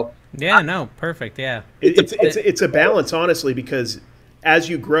 So perfect. Yeah, it's a balance, honestly, because as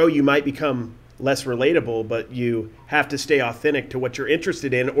you grow, you might become less relatable, but you have to stay authentic to what you're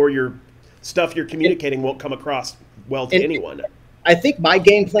interested in, or your stuff you're communicating won't come across well to anyone. I think my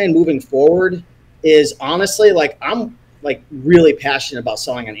game plan moving forward is honestly I'm really passionate about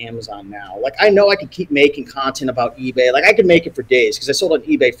selling on Amazon now. I know I could keep making content about eBay. I could make it for days because I sold on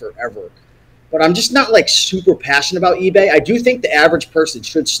eBay forever. but I'm just not like super passionate about eBay. I do think the average person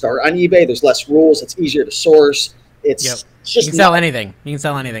should start on eBay. There's less rules. It's easier to source. It's Yep. just You can sell anything. You can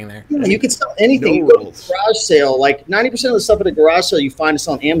sell anything there. Yeah, you can sell anything. No You go to rules. a garage sale, like 90% of the stuff at a garage sale you find is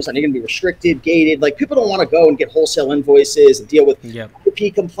on Amazon. You're going to be restricted, gated. Like people don't want to go and get wholesale invoices and deal with Yep.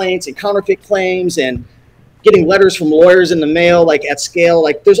 IP complaints and counterfeit claims and getting letters from lawyers in the mail, like at scale.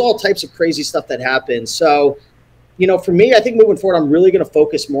 Like there's all types of crazy stuff that happens. So, you know, for me, I think moving forward, I'm really going to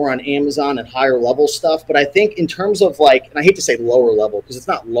focus more on Amazon and higher level stuff. But I think in terms of like, and I hate to say lower level because it's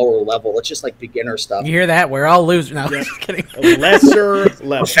not lower level. It's just like beginner stuff. You hear that? We're all losers. No, just kidding. Lesser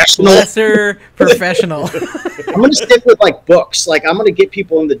level. Professional. Lesser professional. I'm going to stick with like books. Like I'm going to get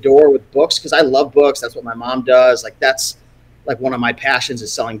people in the door with books because I love books. That's what my mom does. Like that's like one of my passions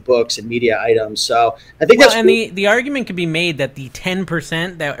is selling books and media items. So I think that's and the argument could be made that the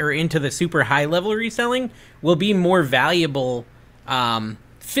 10% that are into the super high level reselling will be more valuable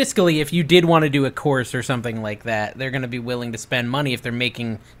fiscally if you did want to do a course or something like that. They're going to be willing to spend money if they're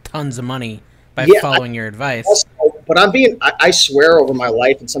making tons of money by following your advice. Also, but I swear over my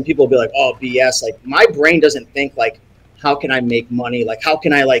life, and some people will be like, oh, BS. Like my brain doesn't think like, how can I make money? Like, how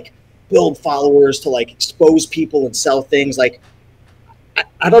can I like build followers to like expose people and sell things? Like,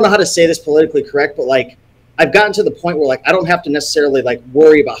 I don't know how to say this politically correct, but like I've gotten to the point where like I don't have to necessarily like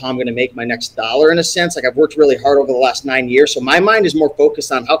worry about how I'm going to make my next dollar in a sense. Like I've worked really hard over the last 9 years. So my mind is more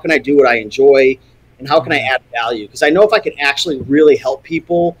focused on how can I do what I enjoy and how can I add value? Because I know if I can actually really help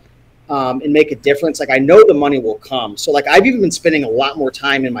people and make a difference, like I know the money will come. So like I've even been spending a lot more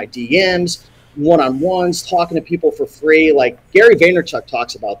time in my DMs, one-on-ones, talking to people for free. Like Gary Vaynerchuk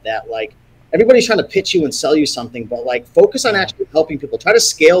talks about that. Like everybody's trying to pitch you and sell you something, but like focus on actually helping people. Try to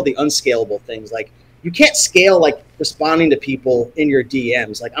scale the unscalable things. Like you can't scale like responding to people in your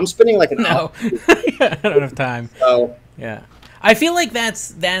DMs. Like I'm spending like an hour. I don't have time. So yeah. I feel like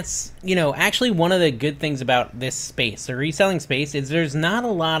that's you know, actually one of the good things about this space, the reselling space, is there's not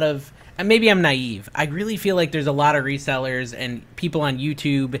a lot of, and maybe I'm naive, I really feel like there's a lot of resellers and people on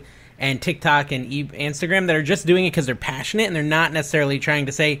YouTube and TikTok and Instagram that are just doing it because they're passionate and they're not necessarily trying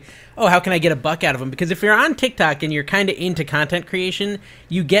to say, oh, how can I get a buck out of them? Because if you're on TikTok and you're kind of into content creation,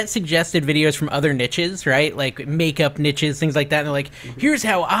 you get suggested videos from other niches, right? Like makeup niches, things like that. And they're like, here's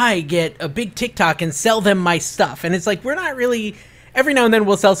how I get a big TikTok and sell them my stuff. And it's like, we're not really... Every now and then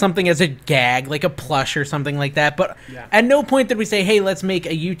we'll sell something as a gag, like a plush or something like that. But at no point did we say, hey, let's make a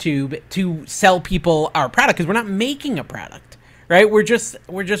YouTube to sell people our product, because we're not making a product. Right, we're just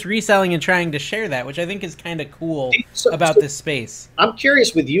reselling and trying to share that, which I think is kind of cool about this space. I'm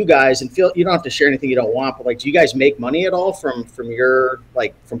curious with you guys, and feel you don't have to share anything you don't want, but like, do you guys make money at all from your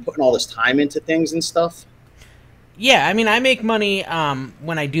like from putting all this time into things and stuff? Yeah, I mean, I make money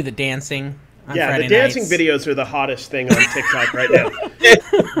when I do the dancing. On Friday the dancing nights. videos are the hottest thing on TikTok right now.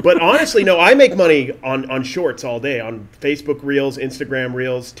 But honestly, no, I make money on shorts all day, on Facebook Reels, Instagram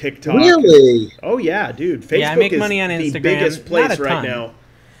Reels, TikTok. Really? Oh yeah, dude. Facebook I make money on is Instagram. the biggest place right ton. now.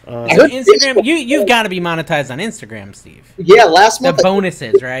 Instagram, you've got to be monetized on Instagram, Steve. Yeah, last month the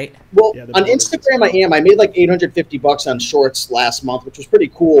bonuses, right? Well, Yeah, on Instagram, I made like $850 on shorts last month, which was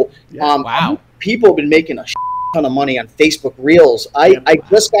pretty cool. Yeah. Wow. People have been making a ton of money on Facebook Reels. I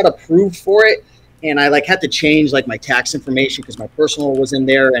just got approved for it, and I like had to change like my tax information because my personal was in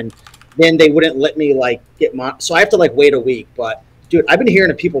there, and then they wouldn't let me like get so I have to like wait a week. But dude, I've been hearing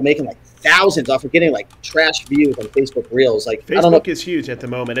of people making like thousands off of getting like trash views on Facebook Reels. Like Facebook I don't know. is huge at the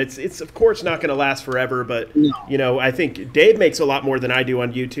moment. It's of course not going to last forever, but you know, I think Dave makes a lot more than I do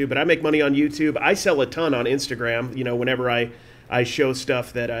on YouTube, but I make money on YouTube. I sell a ton on Instagram, you know, whenever I show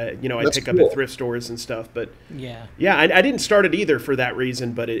stuff that I pick up at thrift stores and stuff. But I didn't start it either for that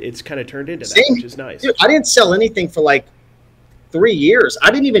reason, but it's kind of turned into that, which is nice. Dude, I didn't sell anything for like 3 years. I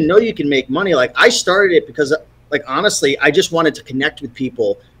didn't even know you can make money. Like I started it because like honestly, I just wanted to connect with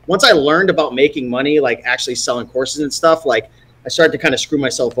people. Once I learned about making money, like actually selling courses and stuff, like I started to kind of screw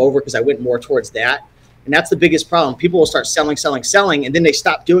myself over because I went more towards that. And that's the biggest problem. People will start selling, and then they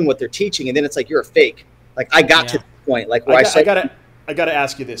stop doing what they're teaching. And then it's like, you're a fake. Like I got to the point, like where I gotta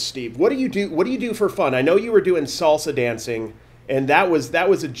ask you this, Steve. What do you do for fun? I know you were doing salsa dancing, and that was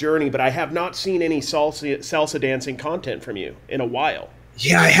a journey, but I have not seen any salsa dancing content from you in a while.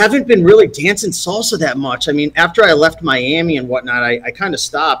 Yeah, I haven't been really dancing salsa that much. I mean, after I left Miami and whatnot, I kind of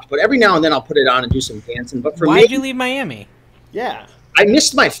stopped. But every now and then I'll put it on and do some dancing. But for me, why'd you leave Miami? Yeah, I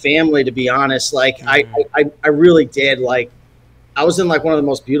missed my family, to be honest. Like I really did. Like I was in like one of the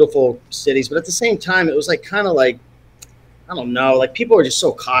most beautiful cities, but at the same time, it was like kind of like, I don't know, like people are just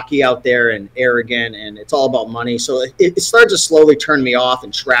so cocky out there and arrogant, and it's all about money. So it started to slowly turn me off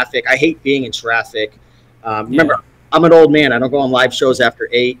in traffic. I hate being in traffic. Remember, I'm an old man. I don't go on live shows after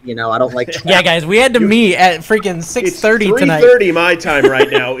 8. You know, I don't like. Yeah, guys, we had to meet at freaking 6:30 tonight. 3:30 my time right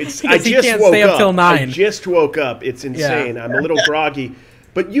now. It's I just can't woke stay up up. till 9. I just woke up. It's insane. Yeah. I'm a little groggy,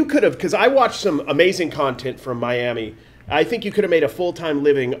 but you could have, because I watched some amazing content from Miami. I think you could have made a full-time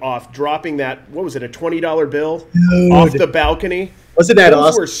living off dropping that. What was it? A $20 bill off the balcony. Wasn't that those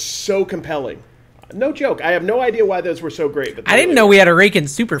awesome? were so compelling. No joke. I have no idea why those were so great. But I didn't know we had a Raiken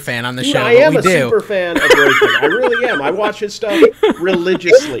super fan on the show. I am a super fan of Raiken. I really am. I watch his stuff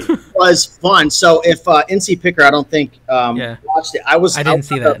religiously. It was fun. So if NC Picker, I don't think watched it. I didn't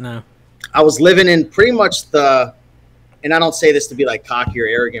see that. No. I was living in pretty much and I don't say this to be like cocky or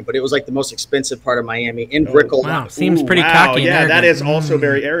arrogant, but it was like the most expensive part of Miami in Brickell. Wow, seems pretty cocky. Yeah, and that is also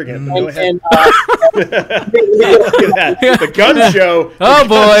very arrogant. Go ahead. And, Look at that. The gun show. Oh,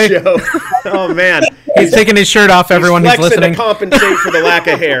 boy. Show. Oh, man. He's taking his shirt off, everyone who's listening. To compensate for the lack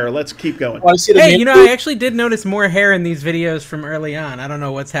of hair. Let's keep going. Hey, you know, I actually did notice more hair in these videos from early on. I don't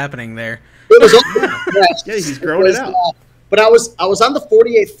know what's happening there. It was yeah, he's growing it out. But I was on the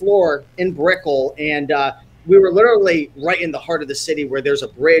 48th floor in Brickell, and we were literally right in the heart of the city where there's a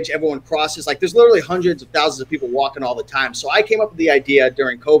bridge. Everyone crosses. Like, there's literally hundreds of thousands of people walking all the time. So I came up with the idea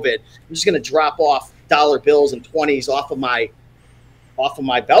during COVID. I'm just going to drop off dollar bills and 20s off of my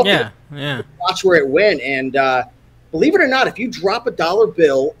balcony. Yeah. Watch where it went. And believe it or not, if you drop a dollar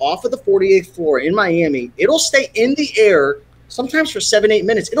bill off of the 48th floor in Miami, it'll stay in the air sometimes for 7-8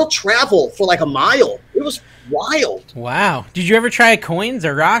 minutes. It'll travel for like a mile. It was wild. Wow. Did you ever try coins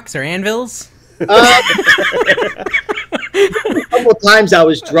or rocks or anvils? A couple of times I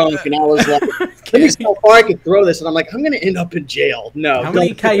was drunk and I was like, let me see how far I could throw this. And I'm like, I'm going to end up in jail. No. How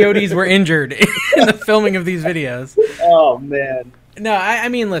many coyotes were injured in the filming of these videos? Oh, man. No, I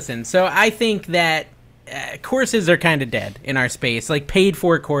mean, listen. So I think that courses are kind of dead in our space. Like, paid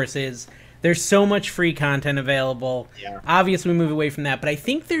for courses. There's so much free content available. Yeah. Obviously, we move away from that. But I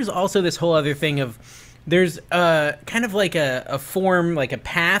think there's also this whole other thing of there's kind of like a form, like a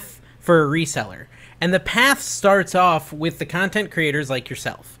path for a reseller. And the path starts off with the content creators like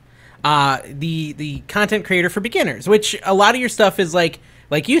yourself. The content creator for beginners, which a lot of your stuff is like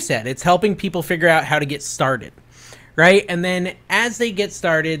you said, it's helping people figure out how to get started. Right? And then as they get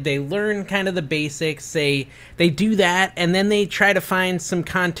started, they learn kind of the basics. They do that, and then they try to find some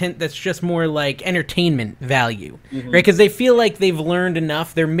content that's just more like entertainment value, right? Because they feel like they've learned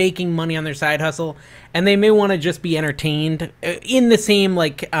enough. They're making money on their side hustle, and they may want to just be entertained in the same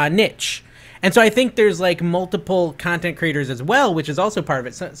like niche. And so I think there's like multiple content creators as well, which is also part of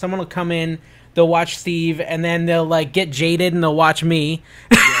it. So someone will come in, they'll watch Steve, and then they'll like get jaded and they'll watch me.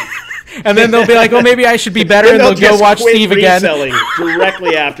 And then they'll be like, well, maybe I should be better, and they'll go watch Steve again.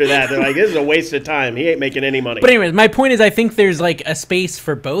 Directly after that. They're like, this is a waste of time. He ain't making any money. But anyways, my point is I think there's like a space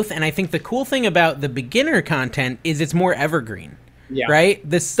for both, and I think the cool thing about the beginner content is it's more evergreen. Yeah. Right?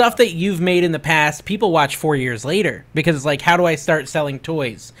 The stuff that you've made in the past, people watch 4 years later because it's like, how do I start selling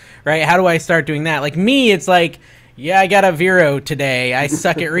toys? Right? How do I start doing that? Like me, it's like, yeah, I got a Vero today. I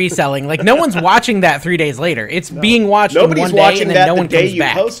suck at reselling. Like, no one's watching that 3 days later. It's being watched in one day, and then no one comes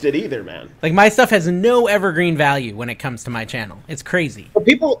back. You post it either, man. Like, my stuff has no evergreen value when it comes to my channel. It's crazy. But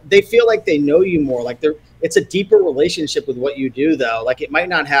people, they feel like they know you more. Like, it's a deeper relationship with what you do, though. Like, it might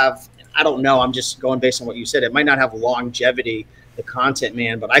not have, I don't know, I'm just going based on what you said. It might not have longevity, the content,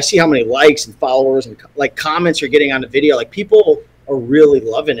 man. But I see how many likes and followers and, like, comments you're getting on the video. Like, people are really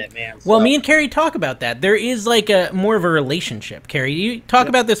loving it, man. Well, me and Carrie talk about that. There is like a more of a relationship. Carrie, you talk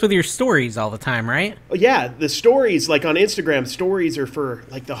about this with your stories all the time, right? Yeah, the stories, like on Instagram, stories are for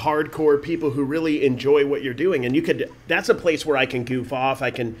like the hardcore people who really enjoy what you're doing. And that's a place where I can goof off.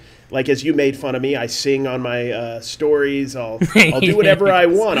 I can, like, as you made fun of me, I sing on my stories. I'll do whatever I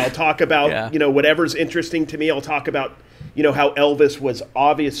want. I'll talk about, whatever's interesting to me. I'll talk about, how Elvis was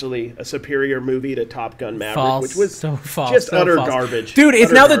obviously a superior movie to Top Gun Maverick, false. Which was so false, just so utter false. garbage. Dude,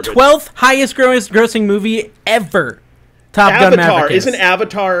 it's now the 12th highest grossing movie ever. Top Gun Maverick isn't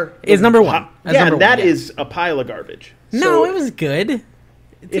Avatar is number one. That is a pile of garbage. No, it was good. Dude,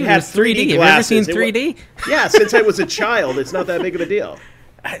 it has 3D glasses. Have you ever seen 3D? Yeah, since I was a child, it's not that big of a deal.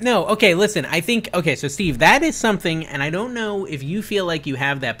 No, okay, listen, so Steve, that is something, and I don't know if you feel like you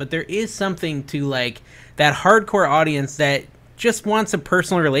have that, but there is something to, like, that hardcore audience that just wants a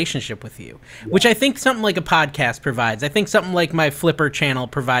personal relationship with you, which I think something like a podcast provides. I think something like my Flipper channel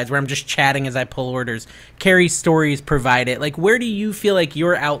provides, where I'm just chatting as I pull orders. Carrie's stories provide it. Like, where do you feel like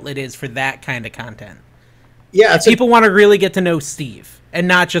your outlet is for that kind of content? Yeah, people want to really get to know Steve and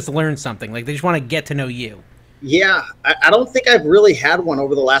not just learn something. Like, they just want to get to know you. Yeah, I don't think I've really had one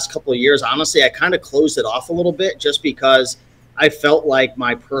over the last couple of years. Honestly, I kind of closed it off a little bit just because I felt like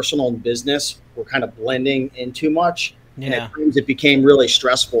my personal and business were kind of blending in too much. Yeah. And at times it became really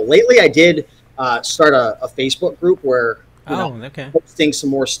stressful. Lately, I did start a Facebook group where posting some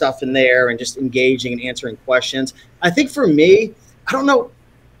more stuff in there and just engaging and answering questions. I think for me, I don't know.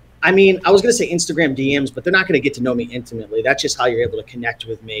 I mean, I was going to say Instagram DMs, but they're not going to get to know me intimately. That's just how you're able to connect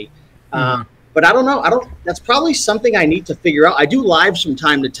with me. But I don't know. That's probably something I need to figure out. I do lives from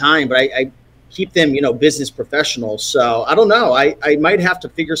time to time, but I keep them, business professional. So I don't know. I might have to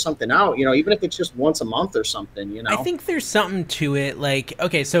figure something out, even if it's just once a month or something, I think there's something to it. Like,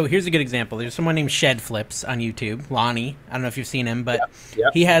 okay, so here's a good example. There's someone named Shed Flips on YouTube, Lonnie. I don't know if you've seen him, but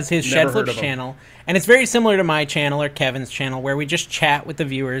he has his Shed Flips channel. And it's very similar to my channel or Kevin's channel, where we just chat with the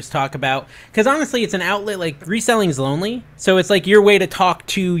viewers, talk about, because honestly, it's an outlet. Like, reselling's lonely. So it's like your way to talk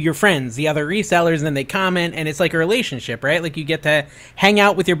to your friends, the other resellers, and then they comment, and it's like a relationship, right? Like, you get to hang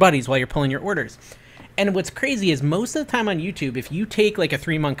out with your buddies while you're pulling your orders. And what's crazy is most of the time on YouTube, if you take like a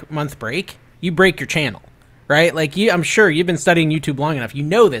 3-month break, you break your channel, right? Like, I'm sure you've been studying YouTube long enough. You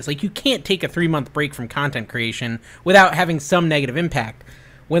know this. Like, you can't take a 3-month break from content creation without having some negative impact.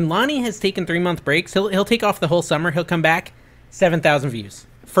 When Lonnie has taken 3-month breaks, he'll take off the whole summer. He'll come back, 7,000 views,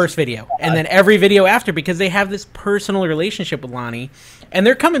 first video. And then every video after, because they have this personal relationship with Lonnie. And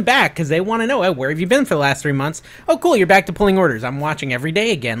they're coming back because they want to know, where have you been for the last 3 months? Oh, cool, you're back to pulling orders. I'm watching every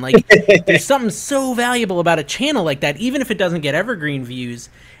day again. Like, there's something so valuable about a channel like that. Even if it doesn't get evergreen views,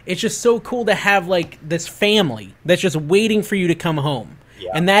 it's just so cool to have, like, this family that's just waiting for you to come home.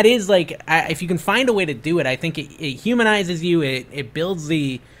 Yeah. And that is, like, if you can find a way to do it, I think it humanizes you. It builds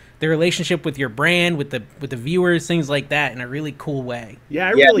the relationship with your brand, with the viewers, things like that, in a really cool way. Yeah,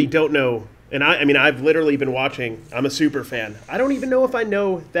 I really don't know. And I mean, I've literally been watching. I'm a super fan. I don't even know if I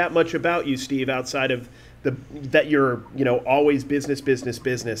know that much about you, Steve, outside of that you're, always business.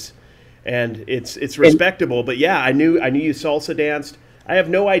 And it's respectable. But yeah, I knew you salsa danced. I have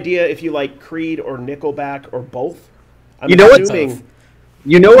no idea if you like Creed or Nickelback or both. You know what's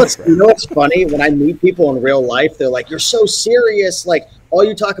funny? When I meet people in real life, they're like, "You're so serious. Like, all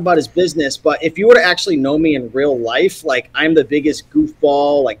you talk about is business." But if you were to actually know me in real life, like, I'm the biggest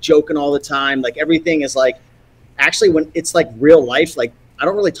goofball, like, joking all the time. Like, everything is like, actually, when it's like real life, like, I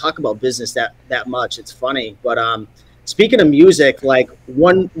don't really talk about business that much. It's funny. But speaking of music, like,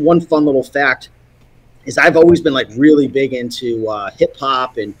 one fun little fact is I've always been like really big into hip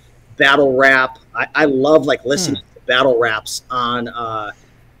hop and battle rap. I love like listening to battle raps on.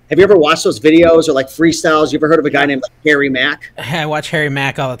 Have you ever watched those videos or like freestyles? You ever heard of a guy named like Harry Mack? I watch Harry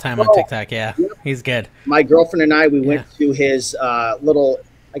Mack all the time on TikTok. Yeah, he's good. My girlfriend and I, we went to his little,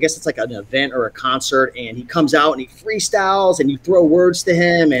 I guess it's like an event or a concert, and he comes out and he freestyles, and you throw words to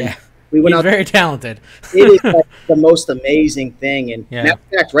him, and we went out. He's very talented. It is like the most amazing thing. And matter of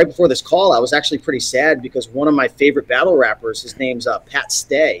fact, right before this call, I was actually pretty sad because one of my favorite battle rappers, his name's Pat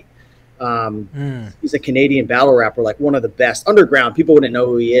Stay. He's a Canadian battle rapper, like one of the best. Underground, people wouldn't know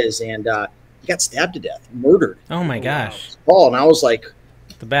who he is, and he got stabbed to death, murdered. Oh my gosh! Paul, and I was like,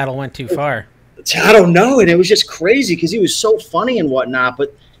 the battle went too far. I don't know, and it was just crazy because he was so funny and whatnot.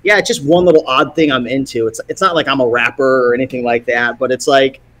 But yeah, it's just one little odd thing I'm into. It's not like I'm a rapper or anything like that, but it's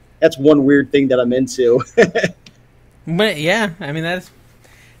like that's one weird thing that I'm into. But yeah, I mean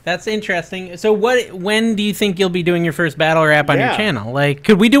that's interesting. So when do you think you'll be doing your first battle rap on your channel? Like,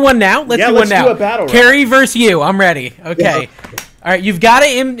 could we do one now? Let's do one now. Do a battle rap. Carrie versus you. I'm ready. Okay. Yeah. All right, you've got to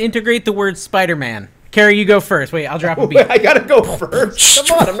integrate the word Spider-Man. Carrie, you go first. Wait, I'll drop a beat. Wait, I got to go first?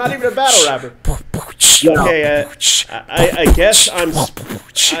 Come on, I'm not even a battle rapper. Okay, I guess I'm...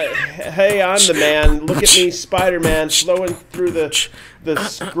 hey, I'm the man. Look at me, Spider-Man, flowing through the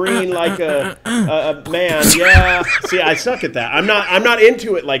screen like a man. Yeah. See, I suck at that. I'm not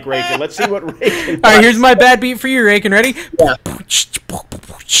into it like Raiken. Let's see what Raiken. All right, here's my bad beat for you, Raiken. Ready? Yeah.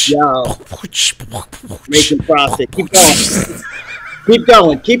 Raiken Profit. Keep going. Keep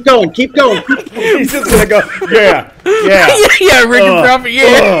going. Keep going. Keep going. He's just gonna go. Yeah. Raiken Profit.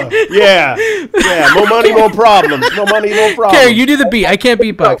 Yeah. More money, more problems. More money, more problems. Carrie, you do the beat. I can't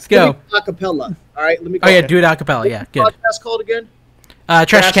beatbox. Go. Acapella. All right. Let me. Oh yeah, do it acapella. Yeah, good. What's the podcast called again?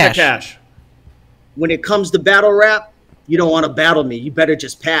 Trash Cash. When it comes to battle rap, you don't want to battle me. You better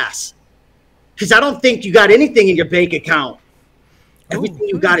just pass. Because I don't think you got anything in your bank account. Everything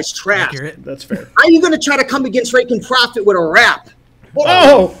you got is trash. Accurate. That's fair. How are you going to try to come against Raiken Profit with a rap?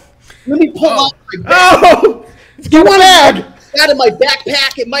 Oh! Let me pull out my bag. Oh! Get one bag! Out of my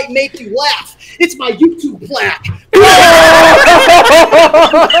backpack, it might make you laugh. It's my YouTube plaque.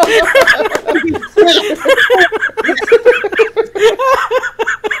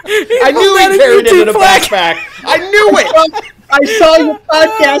 I knew he carried it in a backpack. I knew it. I saw your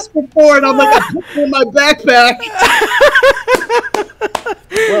podcast before, and I'm like, I put it in my backpack.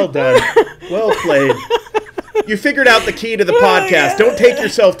 Well done. Well played. You figured out the key to the podcast. Don't take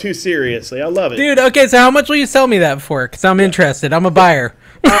yourself too seriously. I love it. Dude, okay, so how much will you sell me that for? Because I'm interested. I'm a buyer.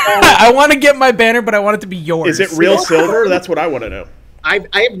 I want to get my banner, but I want it to be yours. Is it real silver? That's what I want to know. I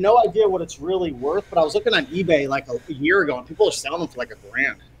have no idea what it's really worth, but I was looking on eBay like a year ago, and people are selling them for like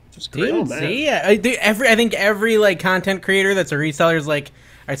 $1,000. Just great. Dude, see, I think every like content creator that's a reseller is like,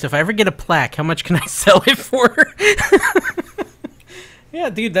 all right, so if I ever get a plaque, how much can I sell it for? Yeah,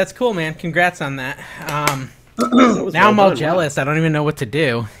 dude, that's cool, man. Congrats on that. Now I'm all jealous. I don't even know what to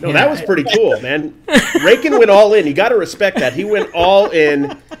do. No, that was pretty cool, man. Raiken went all in. You got to respect that. He went all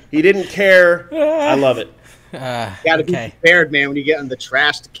in. He didn't care. I love it. You got to be prepared, man, when you get in the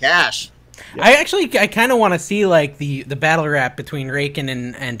trash to cash. Yeah. I kind of want to see like the battle rap between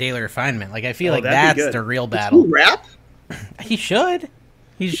Raiken and Daily Refinement. Like I feel like that's the real battle. Does he rap? He should.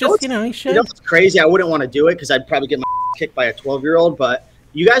 He's just, he should. You know what's crazy? I wouldn't want to do it because I'd probably get my kicked by a 12-year-old, but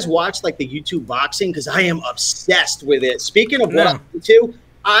you guys watch like the YouTube boxing because I am obsessed with it. Speaking of what I'm into,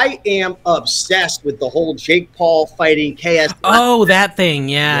 I am obsessed with the whole Jake Paul fighting KS. Oh, that thing.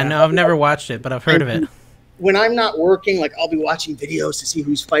 Yeah, no, I've never watched it, but I've heard of it. When I'm not working, like I'll be watching videos to see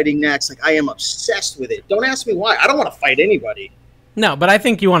who's fighting next. Like I am obsessed with it. Don't ask me why. I don't want to fight anybody. No, but I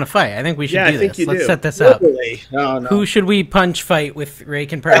think you want to fight. I think we should do this. Let's set this Literally. up. No. Who should we punch fight with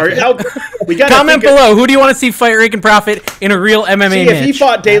Raiken Profit? Comment below. Who do you want to see fight Raiken Profit in a real MMA match? If he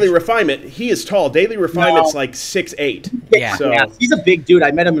fought Daily Refinement, he is tall. Daily Refinement's like 6'8". Yeah. Yeah. He's a big dude.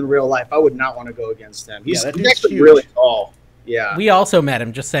 I met him in real life. I would not want to go against him. He's actually huge. really tall. Yeah. We also met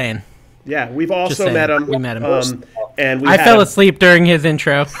him, just saying. Yeah, we've also met him. We met him. And I fell asleep during his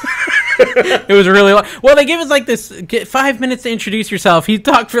intro. It was really long. Well, they gave us like this 5 minutes to introduce yourself. He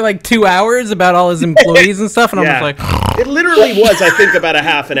talked for like 2 hours about all his employees and stuff, and I was like... It literally was, I think, about a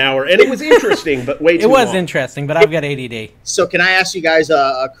half an hour, and it was interesting, but way too long. It was interesting, but I've got ADD. So can I ask you guys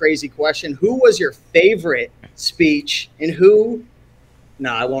a crazy question? Who was your favorite speech, and who...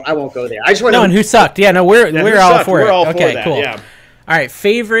 No, I won't go there. I just want to... No, and who sucked? Yeah, no, we're all for it. We're all for okay, that, cool. Yeah. All right,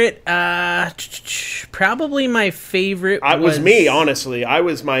 favorite. Probably my favorite was me, honestly. I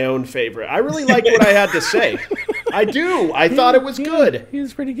was my own favorite. I really liked what I had to say. I do. I thought it was good. He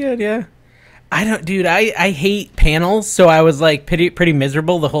was pretty good, yeah. I hate panels, so I was like pretty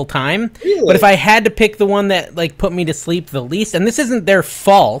miserable the whole time. Really? But if I had to pick the one that like put me to sleep the least, and this isn't their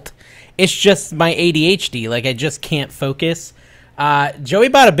fault, it's just my ADHD. Like I just can't focus. Joey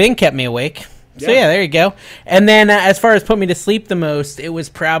Bada Bing kept me awake. So yeah, there you go. And then as far as put me to sleep the most, it was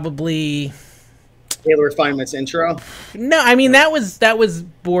probably Daily Refinement's intro. No, I mean that was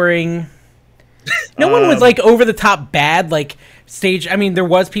boring. No one was like over the top bad, like stage. I mean, there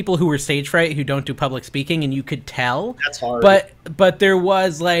was people who were stage fright who don't do public speaking, and you could tell. That's hard. But there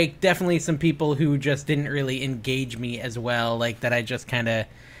was like definitely some people who just didn't really engage me as well, like that. I just kind of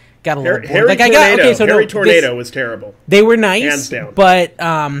got a little bored. Harry Tornado was terrible. They were nice, hands down. But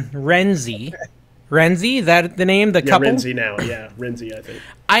Renzi, is that the name? The couple? Renzi now, Renzi, I think.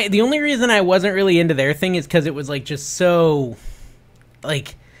 The only reason I wasn't really into their thing is because it was like just so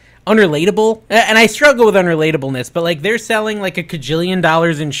like unrelatable, and I struggle with unrelatableness. But like they're selling like $1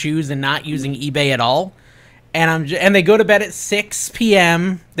 kajillion in shoes and not using eBay at all. And they go to bed at 6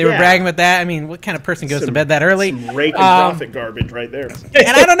 p.m. They were bragging about that. I mean, what kind of person goes to bed that early? Some Raiken Profit garbage right there. And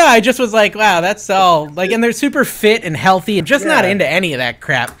I don't know. I just was like, wow, that's all. Like, and they're super fit and healthy and just not into any of that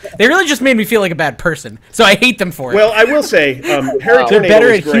crap. They really just made me feel like a bad person. So I hate them for it. Well, I will say, Harry Tornado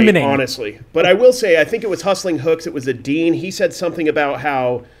was great, honestly. But I will say, I think it was Hustling Hooks. It was a dean. He said something about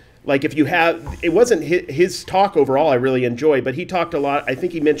how, like, if you have, it wasn't his talk overall I really enjoyed, but he talked a lot. I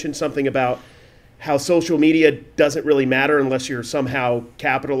think he mentioned something about how social media doesn't really matter unless you're somehow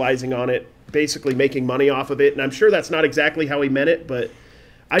capitalizing on it, basically making money off of it. And I'm sure that's not exactly how he meant it, but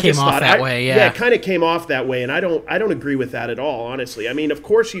I just thought it kind of came off that way, and I don't agree with that at all, honestly. I mean, of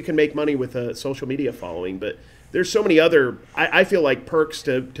course you can make money with a social media following, but there's so many other I feel like perks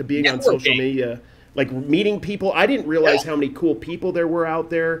to being on social media, like meeting people. I didn't realize how many cool people there were out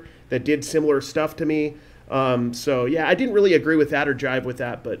there that did similar stuff to me. So yeah, I didn't really agree with that or jive with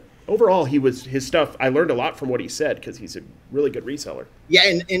that, but overall, his stuff, I learned a lot from what he said because he's a really good reseller.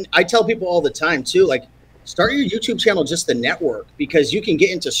 Yeah, and I tell people all the time, too, like, start your YouTube channel just to network because you can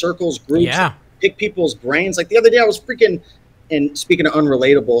get into circles, groups, pick people's brains. Like, the other day I was freaking, and speaking of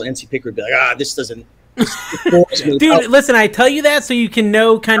unrelatable, NC Picker would be like, this doesn't... Dude, listen, I tell you that so you can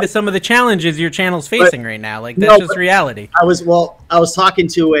know kind of some of the challenges your channel's facing right now. Like, that's just reality. I was talking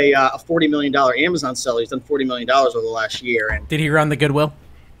to a $40 million Amazon seller. He's done $40 million over the last year. And did he run the Goodwill?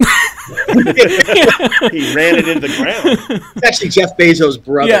 He ran it into the ground. It's actually Jeff Bezos'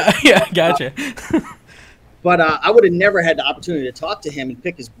 brother. Yeah, gotcha. But I would have never had the opportunity to talk to him and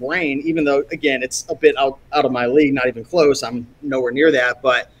pick his brain, even though, again, it's a bit out of my league, not even close. I'm nowhere near that.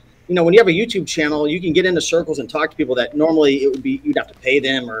 But, you know, when you have a YouTube channel, you can get into circles and talk to people that normally it would be you'd have to pay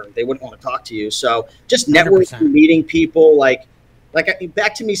them or they wouldn't want to talk to you. So just networking, 100%. Meeting people, like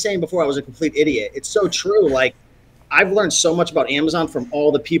back to me saying before I was a complete idiot. It's so true. Like, I've learned so much about Amazon from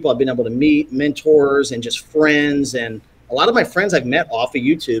all the people I've been able to meet, mentors and just friends. And a lot of my friends I've met off of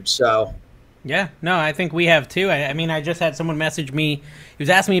YouTube. So yeah, no, I think we have too. I mean, I just had someone message me. He was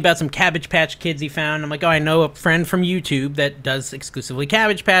asking me about some Cabbage Patch Kids he found. I'm like, oh, I know a friend from YouTube that does exclusively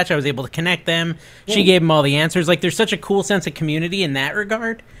Cabbage Patch. I was able to connect them. She gave him all the answers. Like, there's such a cool sense of community in that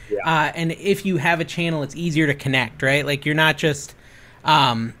regard. Yeah. And if you have a channel, it's easier to connect, right? Like, you're not just,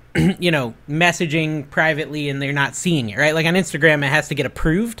 you know, messaging privately and they're not seeing it, right? Like on Instagram, it has to get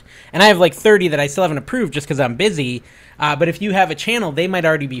approved. And I have like 30 that I still haven't approved just because I'm busy. But if you have a channel, they might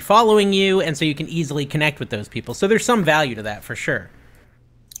already be following you, and so you can easily connect with those people. So there's some value to that for sure.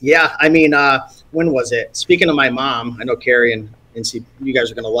 Yeah, I mean, when was it? Speaking of my mom, I know Carrie and NC, you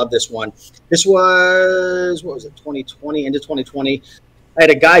guys are going to love this one. This was, what was it, 2020, into 2020. I had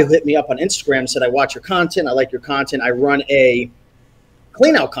a guy who hit me up on Instagram and said, I watch your content. I like your content. I run a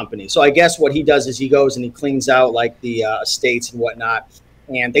clean out company. So I guess what he does is he goes and he cleans out like the estates and whatnot.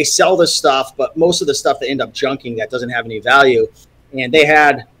 And they sell this stuff, but most of the stuff they end up junking that doesn't have any value. And they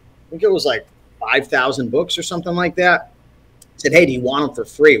had, I think it was like 5,000 books or something like that. I said, hey, do you want them for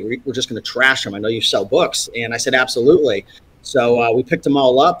free? We're just going to trash them. I know you sell books. And I said, absolutely. So we picked them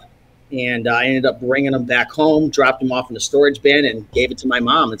all up. And I ended up bringing them back home, dropped them off in the storage bin, and gave it to my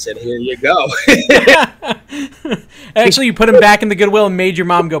mom and said, here you go. Actually, you put them back in the Goodwill and made your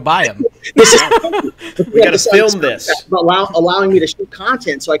mom go buy them. We got to film this. Allowing me to shoot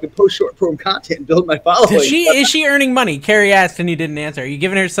content so I could post short-form content and build my following. Is she earning money? Carrie asked and you didn't answer. Are you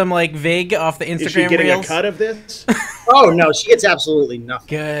giving her some like vig off the Instagram reels? Is she getting a cut of this? Oh, no, she gets absolutely nothing.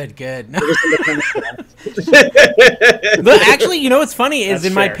 Good. Look, actually, you know what's funny is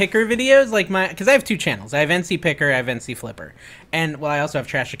in my picker videos, like because I have two channels. I have NC Picker, I have NC Flipper. And, well, I also have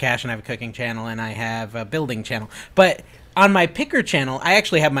Trash to Cash, and I have a cooking channel, and I have a building channel. But on my picker channel, I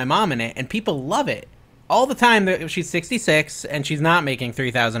actually have my mom in it, and people love it. All the time, she's 66, and she's not making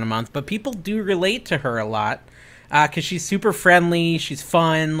 $3,000 a month, but people do relate to her a lot. Because she's super friendly, she's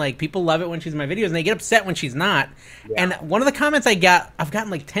fun, like, people love it when she's in my videos, and they get upset when she's not. Yeah. And one of the comments I've gotten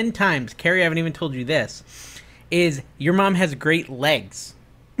like 10 times, Carrie, I haven't even told you this, is, your mom has great legs.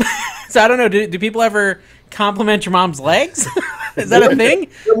 So I don't know, do people ever compliment your mom's legs? Is that a thing?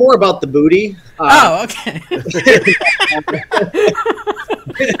 They're more about the booty. Oh, okay.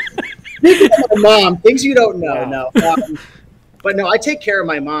 Speaking of my mom, things you don't know, no. But no, I take care of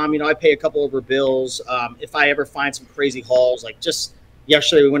my mom. You know, I pay a couple of her bills. If I ever find some crazy hauls, like just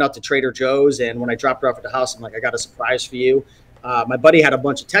yesterday we went out to Trader Joe's, and when I dropped her off at the house, I'm like, I got a surprise for you. My buddy had a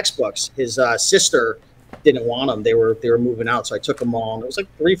bunch of textbooks. His sister didn't want them. They were moving out, so I took them all. And it was like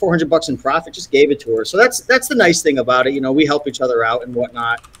 $300-400 in profit. Just gave it to her. So that's the nice thing about it. You know, we help each other out and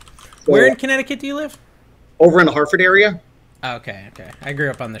whatnot. So, where in Connecticut do you live? Over in the Hartford area. Okay. I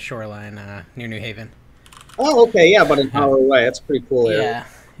grew up on the shoreline near New Haven. Oh, okay, yeah, about an hour away. That's a pretty cool area.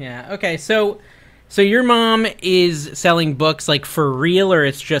 Yeah. Okay, so your mom is selling books like for real, or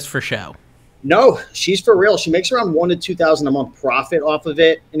it's just for show? No, she's for real. She makes around $1,000 to $2,000 a month profit off of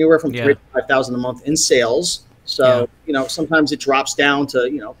it, anywhere from $3,000 to $5,000 a month in sales. So you know, sometimes it drops down to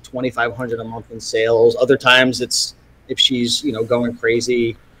 $2,500 a month in sales. Other times it's if she's going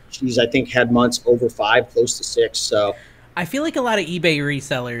crazy. She's I think had months over 5, close to 6. So. I feel like a lot of eBay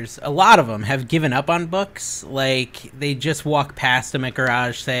resellers, a lot of them have given up on books. Like, they just walk past them at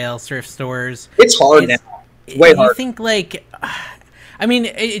garage sales, thrift stores. It's hard now. Way hard. You think, like, I mean,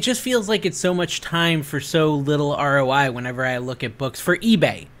 it just feels like it's so much time for so little ROI whenever I look at books for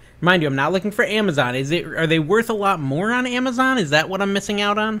eBay. Mind you, I'm not looking for Amazon. Are they worth a lot more on Amazon? Is that what I'm missing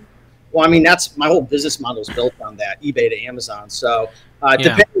out on? Well, I mean, that's my whole business model is built on that, eBay to Amazon. So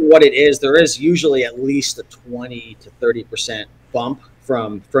depending on what it is, there is usually at least a 20 to 30% bump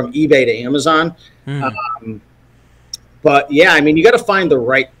from eBay to Amazon. But yeah, I mean, you got to find the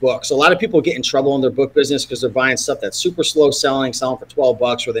right books. A lot of people get in trouble in their book business because they're buying stuff that's super slow selling for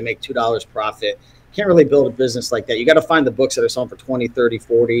 $12 where they make $2 profit. Can't really build a business like that. You got to find the books that are selling for 20, 30,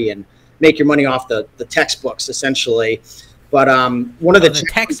 40 and make your money off the textbooks essentially. But one of the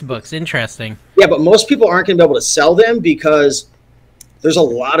textbooks, interesting. Yeah, but most people aren't going to be able to sell them because there's a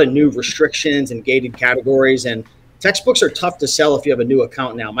lot of new restrictions and gated categories, and textbooks are tough to sell if you have a new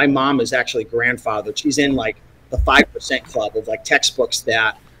account now. My mom is actually grandfathered. She's in like the 5% club of like textbooks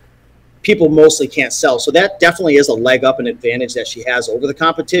that people mostly can't sell. So that definitely is a leg up, an advantage that she has over the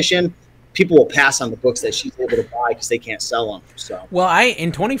competition. people will pass on the books that she's able to buy because they can't sell them. So, well,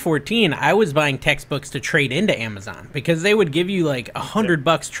 in 2014, I was buying textbooks to trade into Amazon because they would give you like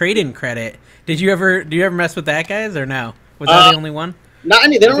 $100 trade-in credit. Do you ever mess with that, guys, or no? Was that the only one? Not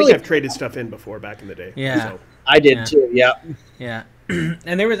any. They don't really. I've traded stuff in before back in the day. Yeah, so. I did too. Yeah. Yeah,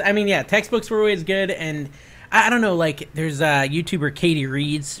 and there was. I mean, yeah, textbooks were always good, and I don't know. Like, there's a YouTuber, Katie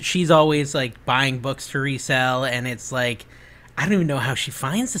Reeds. She's always like buying books to resell, and it's like, I don't even know how she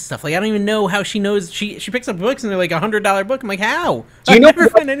finds this stuff. Like, I don't even know how she knows. She picks up books and they're like $100 book. I'm like, how? Do you know never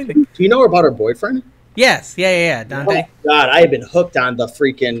find anything. Do you know about her boyfriend? Yes. Yeah. Dante. Oh God, I have been hooked on the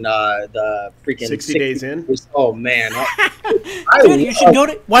freaking 60 days in. Oh man, Dude, you should go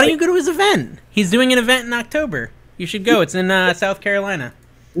to. Why don't you go to his event? He's doing an event in October. You should go. It's in South Carolina.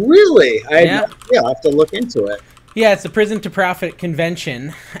 Really? I'll have to look into it. Yeah, it's the Prison to Profit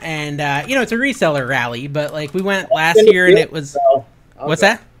convention, and it's a reseller rally. But like, we went last year, and it was. What's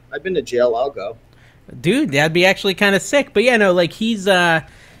that? I've been to jail. I'll go. Dude, that'd be actually kind of sick. But yeah, no, like he's.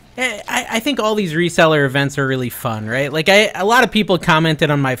 I think all these reseller events are really fun, right? Like a lot of people commented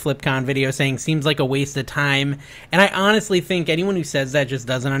on my FlipCon video saying seems like a waste of time, and I honestly think anyone who says that just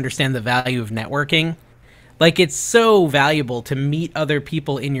doesn't understand the value of networking. Like, it's so valuable to meet other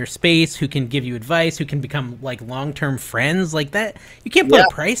people in your space who can give you advice, who can become, like, long-term friends. Like, that, you can't put a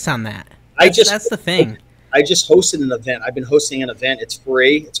price on that. That's the thing. I just hosted an event. I've been hosting an event. It's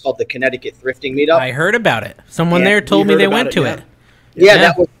free. It's called the Connecticut Thrifting Meetup. I heard about it. Someone there told me they went to it. Yeah,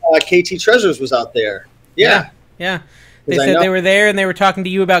 that was KT Treasures was out there. Yeah. They said they were there, and they were talking to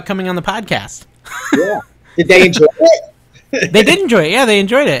you about coming on the podcast. Yeah. Did they enjoy it? They did enjoy it. Yeah, they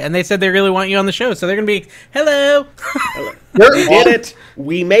enjoyed it. And they said they really want you on the show. So they're going to be, hello. We did it.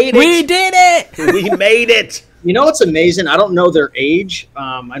 We made it. We did it. We made it. You know what's amazing? I don't know their age.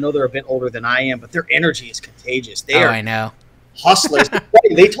 I know they're a bit older than I am, but their energy is contagious. They are I know. Hustlers.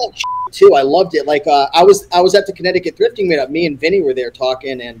 They talk shit too. I loved it. Like I was at the Connecticut Thrifting Meetup. Me and Vinny were there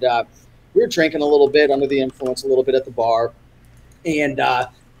talking, and we were drinking a little bit under the influence, a little bit at the bar. And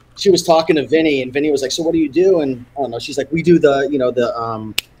she was talking to Vinny, and Vinny was like, "So what do you do?" And I don't know. She's like, "We do the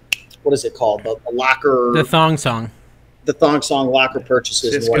what is it called? The locker, the thong song, locker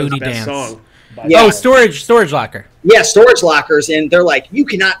purchases." It's Booty best dance. Song. Yeah. Oh, storage locker. Yeah, storage lockers, and they're like, "You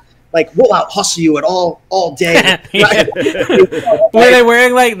cannot." Like, we'll out hustle you all day. Were they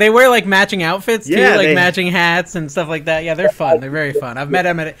wearing they wear matching outfits too, matching hats and stuff like that. Yeah, they're fun. They're very fun. I've met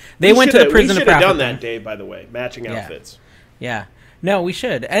them at it. They went to the Prison to Profit. We should have done that day, by the way, matching outfits. Yeah. No, we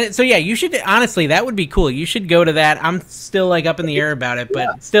should. And so yeah, you should. Honestly, that would be cool. You should go to that. I'm still up in the air about it,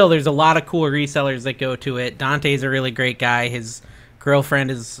 but still, there's a lot of cool resellers that go to it. Dante's a really great guy. His girlfriend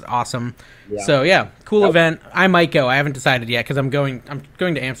is awesome. Yeah. So yeah, cool event. I might go. I haven't decided yet because I'm going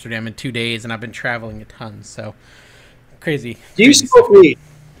to Amsterdam in 2 days, and I've been traveling a ton. So crazy. Do you smoke weed?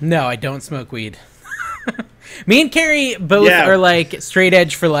 No, I don't smoke weed. Me and Carrie both are like straight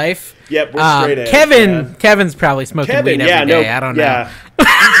edge for life. Yep, we're straight edge. Kevin's probably smoking weed every day. I don't know. Yeah.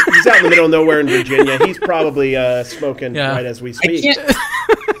 He's out in the middle of nowhere in Virginia. He's probably smoking right as we speak.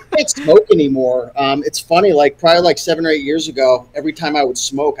 I can't smoke anymore. It's funny, probably 7 or 8 years ago, every time I would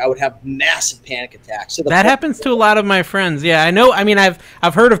smoke, I would have massive panic attacks. So that happens to a lot of my friends. Yeah, I know. I mean, I've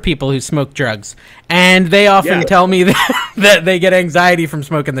heard of people who smoke drugs, and they often tell me that they get anxiety from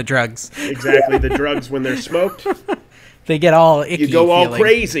smoking the drugs. Exactly, the drugs when they're smoked. They get all icky. You go all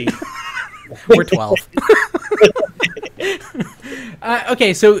crazy. We're 12.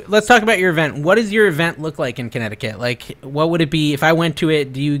 Okay, so let's talk about your event. What does your event look like in Connecticut? Like, what would it be if I went to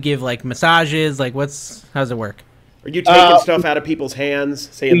it? Do you give massages? How's it work? Are you taking stuff out of people's hands,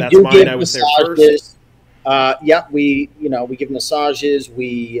 saying that's mine? I was there first. Yeah, we give massages.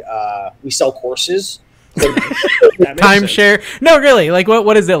 We sell courses. Timeshare? No, really.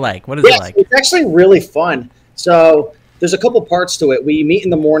 What is it like? What is it like? It's actually really fun. So there's a couple parts to it. We meet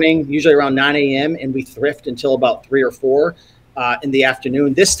in the morning, usually around 9 a.m., and we thrift until about 3 or 4 in the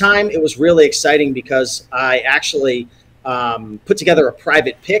afternoon. This time it was really exciting because I actually put together a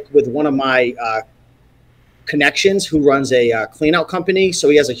private pick with one of my connections who runs a clean-out company. So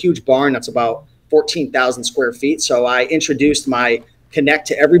he has a huge barn that's about 14,000 square feet. So I introduced my connect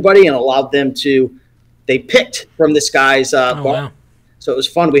to everybody and allowed them they picked from this guy's barn. Wow. So it was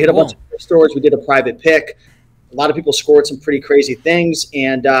fun. We hit a bunch of stores. We did a private pick. A lot of people scored some pretty crazy things.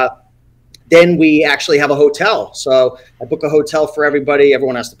 And then we actually have a hotel. So I book a hotel for everybody.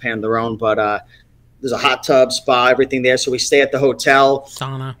 Everyone has to pay on their own, but there's a hot tub, spa, everything there. So we stay at the hotel.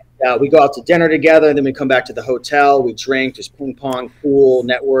 Sauna. We go out to dinner together, and then we come back to the hotel. We drink. There's ping pong, pool,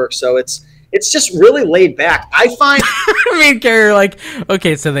 network. So it's just really laid back. I find. I mean, Carrie,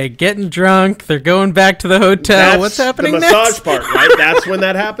 okay, so they're getting drunk. They're going back to the hotel. What's happening next? The massage part, right? That's when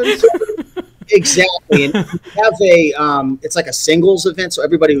that happens. Exactly. And we have it's like a singles event, so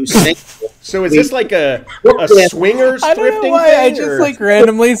everybody who's single. So is this like a swingers I don't know thrifting why thing? I just like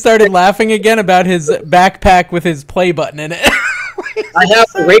randomly started laughing again about his backpack with his play button in it. I have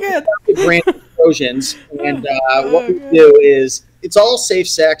the Raiken Profit brand explosions, and what we do is it's all safe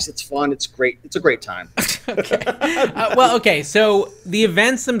sex. It's fun. It's great. It's a great time. Okay. Okay. So the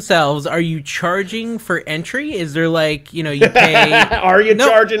events themselves, are you charging for entry? Is there like, you pay? Are you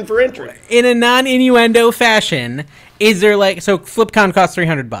charging for entry? In a non-innuendo fashion, is there like, so FlipCon costs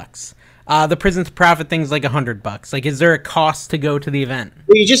 $300. The Prisons Profit thing's like $100. Like, is there a cost to go to the event?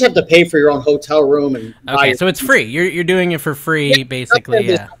 Well, you just have to pay for your own hotel room and. Okay, so it's free. You're doing it for free, basically.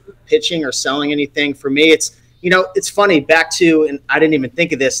 Yeah. Pitching or selling anything for me, it's it's funny. Back to, and I didn't even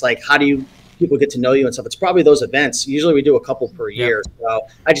think of this. Like, how do people get to know you and stuff? It's probably those events. Usually, we do a couple per year. So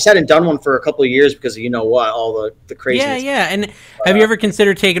I just hadn't done one for a couple of years because of, all the craziness. Yeah. And have you ever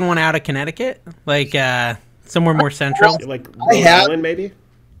considered taking one out of Connecticut, like somewhere more central, like Rhode Island, maybe?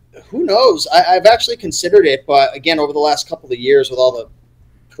 Who knows? I've actually considered it, but again, over the last couple of years with all the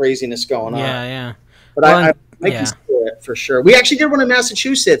craziness going on. Yeah. But I might consider it for sure. We actually did one in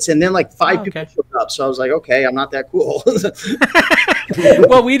Massachusetts, and then like five people showed up. So I was like, okay, I'm not that cool.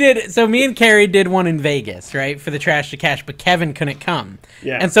 Well, we did. So me and Carrie did one in Vegas, right, for the Trash to Cash, but Kevin couldn't come.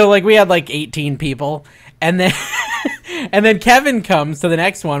 Yeah. And so like we had like 18 people, and then and then Kevin comes to the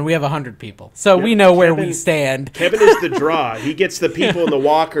next one. We have 100 people, so we know where we stand. Kevin is the draw. He gets the people in the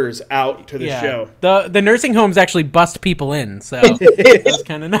walkers out to the show. The nursing homes actually bust people in, so that's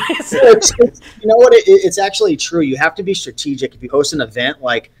kind of nice. You know what? It's actually true. You have to be strategic if you host an event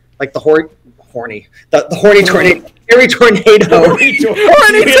like the horny tornado. Harry Tornado. Horny tornado.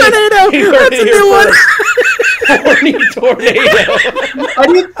 That's a new one. Horny tornado. I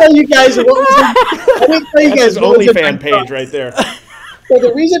didn't tell you guys what was. I didn't tell you That's guys his what was OnlyFans page right there. So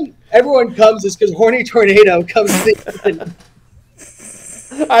the reason everyone comes is because Horny Tornado comes.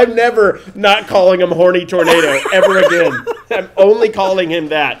 I'm never not calling him Horny Tornado ever again. I'm only calling him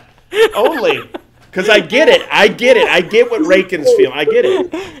that. Only. Because I get it. I get what Raiken's feel. I get it.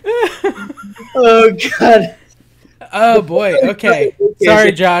 Oh, God. Oh, boy. Okay.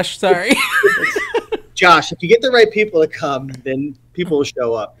 Sorry, Josh. Sorry. Josh, if you get the right people to come, then people will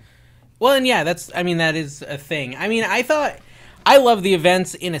show up. Well, and yeah, that is a thing. I love the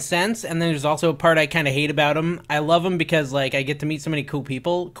events in a sense, and then there's also a part I kind of hate about them. I love them because, like, I get to meet so many cool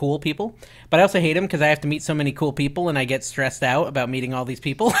people, but I also hate them because I have to meet so many cool people, and I get stressed out about meeting all these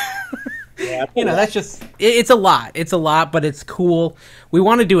people. Yeah, that's just, it's a lot. It's a lot, but it's cool. We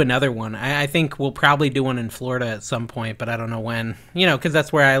want to do another one. I think we'll probably do one in Florida at some point, but I don't know when, because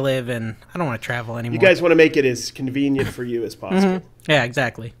that's where I live, and I don't want to travel anymore. You guys want to make it as convenient for you as possible. Mm-hmm. Yeah,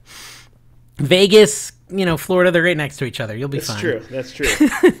 exactly. Vegas, Florida, they're right next to each other. You'll be fine. That's true.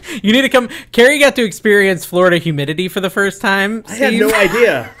 You need to come. Carrie got to experience Florida humidity for the first time. I had no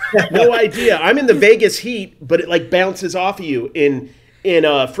idea. No idea. I'm in the Vegas heat, but it like bounces off of you. In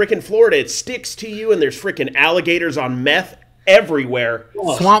frickin' Florida, it sticks to you, and there's frickin' alligators on meth everywhere.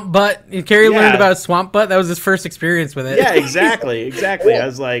 Swamp butt. Carrie learned about swamp butt. That was his first experience with it. Yeah, exactly. I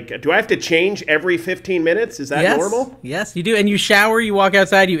was like, do I have to change every 15 minutes? Is that normal? Yes, you do. And you shower, you walk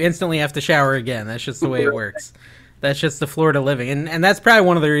outside, you instantly have to shower again. That's just the way it works. That's just the Florida living. And that's probably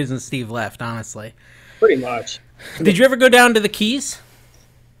one of the reasons Steve left, honestly. Pretty much. Did you ever go down to the Keys?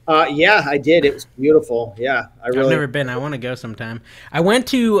 Yeah, I did. It was beautiful. Yeah, I've never been. I want to go sometime. I went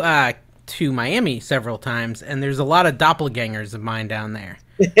to Miami several times, and there's a lot of doppelgangers of mine down there.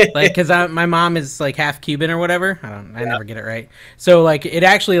 Like, because my mom is like half Cuban or whatever. I never get it right. So like, it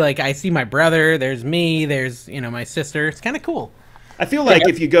actually like I see my brother. There's me. There's my sister. It's kind of cool. I feel like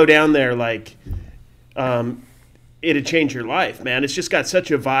if you go down there, like, it'd change your life, man. It's just got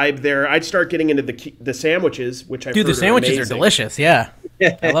such a vibe there. I'd start getting into the sandwiches, which I've heard the sandwiches are delicious. Yeah,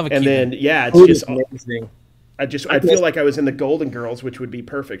 I love it. And then it's just amazing. I feel like I was in the Golden Girls, which would be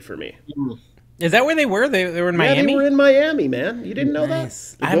perfect for me. Is that where they were? They were in Miami? Yeah, they were in Miami, man. You didn't know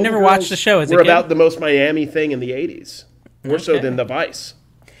that? I've never watched the show. We're about the most Miami thing in the 80s. More so than the Vice.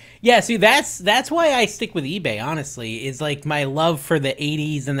 Yeah, see, that's why I stick with eBay, honestly, is like my love for the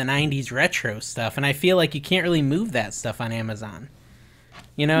 80s and the 90s retro stuff. And I feel like you can't really move that stuff on Amazon.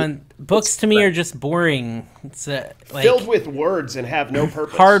 And books to me are just boring. It's filled with words and have no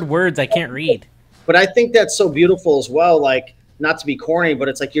purpose. Hard words I can't read. But I think that's so beautiful as well. Like, not to be corny, but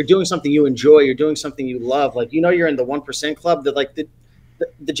it's like you're doing something you enjoy. You're doing something you love. Like, you're in the 1% club that like the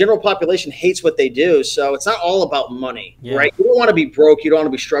general population hates what they do. So it's not all about money, right? You don't want to be broke. You don't want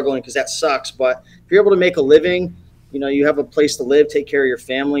to be struggling because that sucks. But if you're able to make a living, you have a place to live, take care of your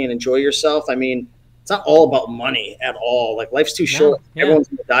family and enjoy yourself. I mean, it's not all about money at all. Like life's too short. Yeah. Everyone's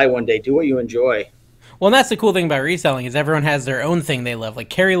gonna die one day. Do what you enjoy. Well, and that's the cool thing about reselling is everyone has their own thing they love. Like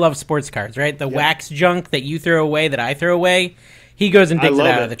Kerry loves sports cards, right? The wax junk that you throw away, that I throw away, he goes and digs it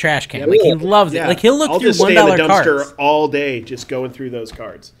out of the trash can. Like he loves it. Like he'll look through $1 stay in the dumpster cards all day, just going through those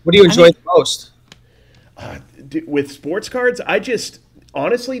cards. What do you enjoy the most? With sports cards,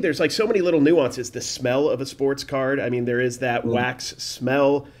 honestly, there's like so many little nuances. The smell of a sports card. I mean, there is that wax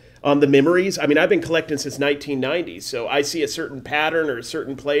smell. The memories. I mean, I've been collecting since 1990, so I see a certain pattern or a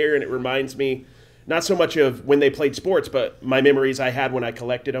certain player, and it reminds me not so much of when they played sports, but my memories I had when I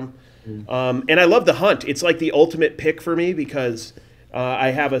collected them. And I love the hunt. It's like the ultimate pick for me because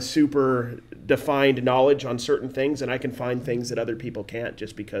I have a super defined knowledge on certain things, and I can find things that other people can't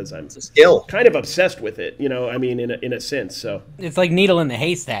just because I'm kind of obsessed with it. I mean, in a sense. So it's like needle in the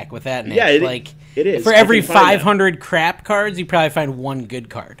haystack with that. Niche. Yeah, it is. For every 500 crap cards, you probably find one good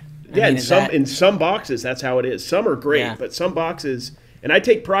card. In some boxes, that's how it is. Some are great, but some boxes, and I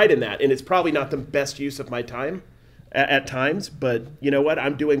take pride in that. And it's probably not the best use of my time at times, but you know what?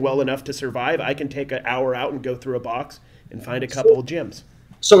 I'm doing well enough to survive. I can take an hour out and go through a box and find a couple of gems.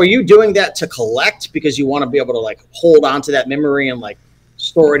 So are you doing that to collect because you want to be able to like hold on to that memory and like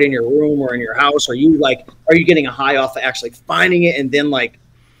store it in your room or in your house? Are you getting a high off of actually finding it and then like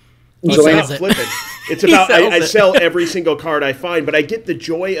enjoying it? Flipping. It's about I sell every single card I find, but I get the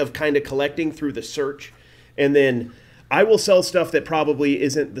joy of kind of collecting through the search, and then I will sell stuff that probably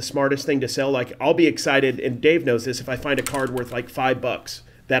isn't the smartest thing to sell. Like I'll be excited, and Dave knows this, if I find a card worth like $5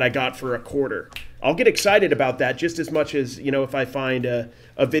 that I got for a quarter. I'll get excited about that just as much as, if I find a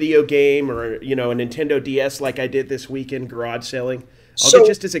video game or, a Nintendo DS like I did this weekend garage selling. I'll get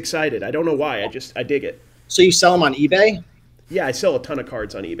just as excited. I don't know why. I dig it. So you sell them on eBay? Yeah, I sell a ton of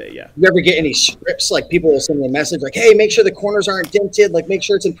cards on eBay, yeah. You ever get any scripts? Like people will send me a message like, hey, make sure the corners aren't dented. Like make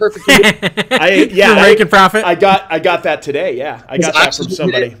sure it's in perfect condition. Raiken Profit. I got that today, yeah. I got that from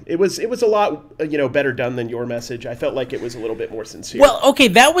somebody. It was a lot, better done than your message. I felt like it was a little bit more sincere. Well, okay,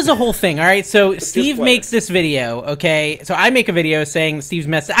 that was a whole thing, all right? So Steve makes this video, okay? So I make a video saying Steve's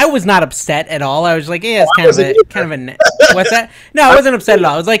message. I was not upset at all. I was like, yeah, it's kind of a what's that? No, I wasn't upset at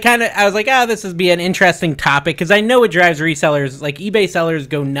all. I was like, this would be an interesting topic because I know it drives resellers. Like eBay sellers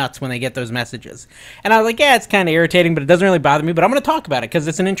go nuts when they get those messages. And I was like, yeah, it's kind of irritating, but it doesn't really bother me. But I'm going to talk about it because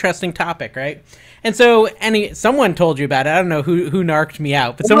it's an interesting topic, right? And so someone told you about it. I don't know who narked me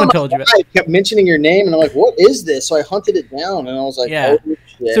out, but someone told you about it. I kept mentioning your name, and I'm like, what is this? So I hunted it down, and I was like, yeah. Oh,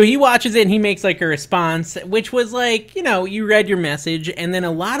 shit. So he watches it, and he makes like a response, which was like, you read your message, and then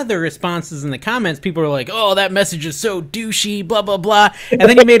a lot of the responses in the comments, people were like, oh, that message is so douchey, blah, blah, blah. And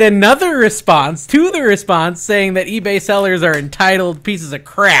then he made another response to the response saying that eBay sellers are entitled pieces of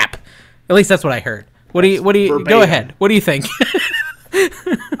crap. At least that's what I heard. What do you go ahead. What do you think?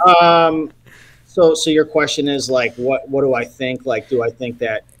 So your question is like, what do I think? Like, do I think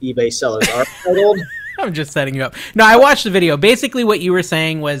that eBay sellers are entitled? I'm just setting you up. No, I watched the video. Basically, what you were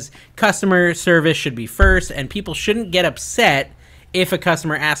saying was customer service should be first, and people shouldn't get upset if a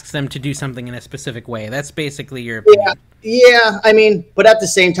customer asks them to do something in a specific way. That's basically your opinion. Yeah. I mean, but at the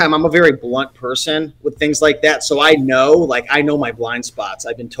same time, I'm a very blunt person with things like that. So I know my blind spots.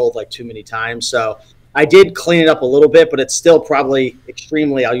 I've been told like too many times. So I did clean it up a little bit, but it's still probably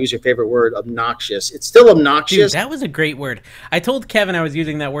extremely, I'll use your favorite word, obnoxious. It's still obnoxious. Dude, that was a great word. I told Kevin I was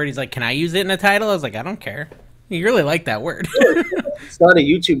using that word. He's like, can I use it in a title? I was like, I don't care. You really like that word. Start a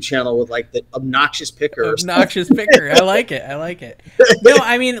YouTube channel with like the obnoxious picker. Obnoxious picker. I like it. No,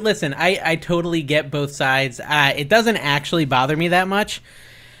 I mean, listen, I totally get both sides. It doesn't actually bother me that much.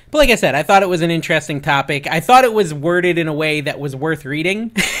 But like I said, I thought it was an interesting topic. I thought it was worded in a way that was worth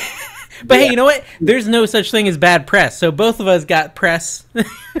reading. But hey, you know what? There's no such thing as bad press. So both of us got press. I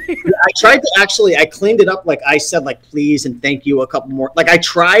tried to I cleaned it up. Like I said, like, please and thank you a couple more. Like I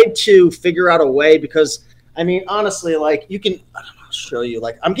tried to figure out a way because, I mean, honestly, like I don't know, I'll show you.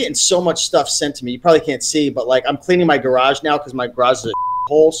 Like I'm getting so much stuff sent to me. You probably can't see, but like I'm cleaning my garage now because my garage is a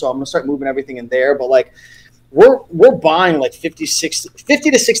hole. So I'm going to start moving everything in there. But like we're buying like 50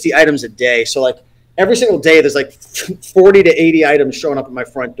 to 60 items a day. So like, every single day, there's like 40 to 80 items showing up at my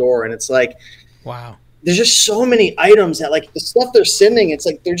front door. And it's like, wow, there's just so many items that like the stuff they're sending, it's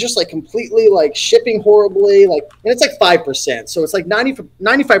like, they're just like completely like shipping horribly. Like, and it's like 5%. So it's like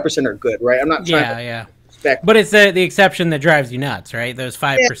 95% are good, right? I'm not trying to expect. But it's the exception that drives you nuts, right? Those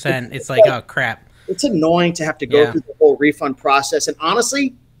 5%, it's like, oh crap. It's annoying to have to go through the whole refund process. And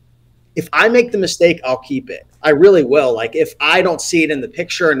honestly, if I make the mistake, I'll keep it. I really will. Like if I don't see it in the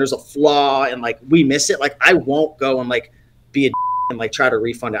picture and there's a flaw and like we miss it, like I won't go and like be a and like try to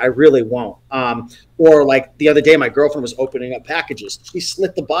refund it. I really won't. Or like the other day, my girlfriend was opening up packages. She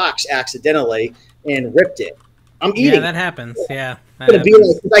slit the box accidentally and ripped it. I'm eating. Yeah, that happens. Yeah.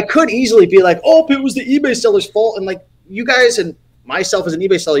 I could easily be like, oh, it was the eBay seller's fault. And like you guys and myself as an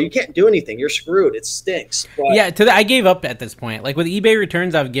eBay seller, you can't do anything. You're screwed. It stinks. But yeah, I gave up at this point. Like with eBay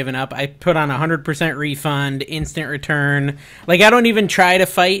returns, I've given up. I put on 100% refund, instant return. Like I don't even try to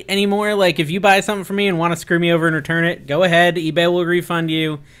fight anymore. Like if you buy something from me and want to screw me over and return it, go ahead. eBay will refund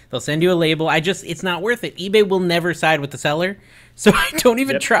you. They'll send you a label. It's not worth it. eBay will never side with the seller. So I don't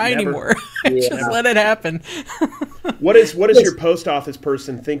even try anymore. I just let it happen. What does your post office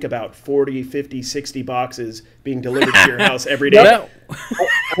person think about 40, 50, 60 boxes being delivered to your house every day? I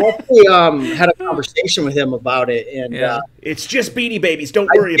actually had a conversation with him about it, and it's just Beanie Babies. Don't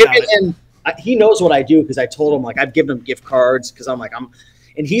worry about it. And he knows what I do because I told him like I've given him gift cards because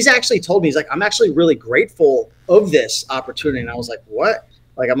and he's actually told me he's like I'm actually really grateful of this opportunity, and I was like what?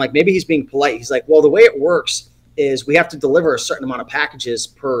 Like I'm like maybe he's being polite. He's like well the way it works is we have to deliver a certain amount of packages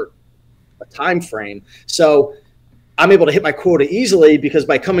per a time frame. So I'm able to hit my quota easily because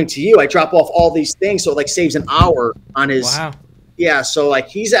by coming to you, I drop off all these things. So it like saves an hour on his. Wow. Yeah. So like,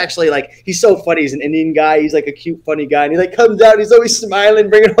 he's actually like, he's so funny. He's an Indian guy. He's like a cute, funny guy. And he like comes out, he's always smiling,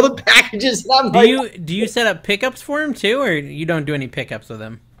 bringing all the packages. And I'm do you set up pickups for him too? Or you don't do any pickups with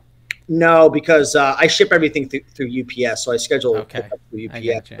him? No, because I ship everything through UPS. So I schedule pickup through UPS.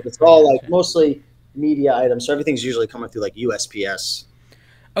 Gotcha. But it's all like mostly media items, so everything's usually coming through like USPS.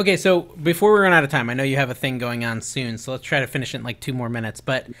 Okay, so before we run out of time, I know you have a thing going on soon, so let's try to finish it in like 2 more minutes.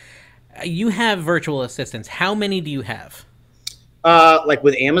 But you have virtual assistants. How many do you have? Like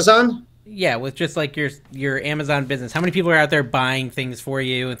with Amazon? Yeah, with just like your Amazon business. How many people are out there buying things for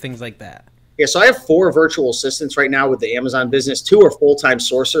you and things like that? Yeah, so I have 4 virtual assistants right now with the Amazon business. 2 are full-time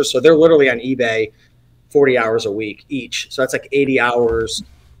sourcers, so they're literally on eBay 40 hours a week each. So that's like 80 hours.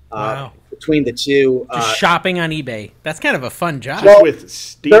 Wow. Between the 2. Just shopping on eBay. That's kind of a fun job. Just with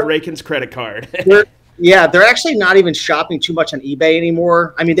Steve Raiken's credit card. they're actually not even shopping too much on eBay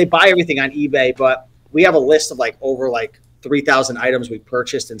anymore. I mean, they buy everything on eBay, but we have a list of like over like 3,000 items we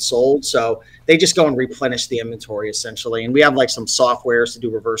purchased and sold. So they just go and replenish the inventory essentially. And we have like some softwares to do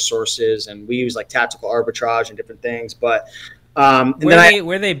reverse sources, and we use like tactical arbitrage and different things. But where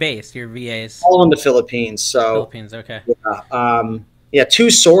are they based, your VAs? All in the Philippines. So Philippines, okay. Yeah, 2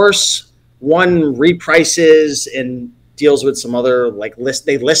 source. 1 reprices and deals with some other like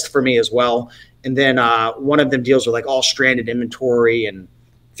they list for me as well. And then one of them deals with like all stranded inventory and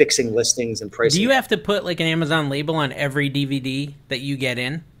fixing listings and pricing. Do you have to put like an Amazon label on every DVD that you get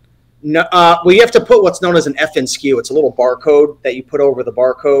in? No, well, you have to put what's known as an FNSKU. It's a little barcode that you put over the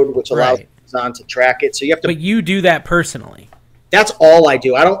barcode, which allows Amazon to track it. So you have to. But you do that personally. That's all I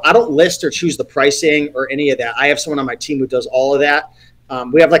do. I don't list or choose the pricing or any of that. I have someone on my team who does all of that.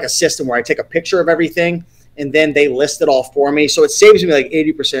 We have like a system where I take a picture of everything and then they list it all for me. So it saves me like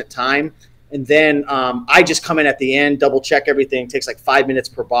 80% time. And then I just come in at the end, double check everything. It takes like 5 minutes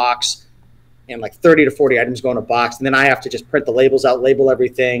per box and like 30 to 40 items go in a box. And then I have to just print the labels out, label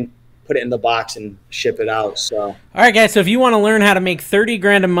everything, put it in the box and ship it out. So, all right, guys. So if you want to learn how to make 30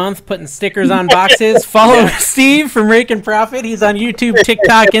 grand a month putting stickers on boxes, follow Steve from Raiken Profit. He's on YouTube,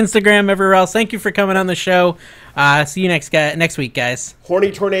 TikTok, Instagram, everywhere else. Thank you for coming on the show. See you next week, guys.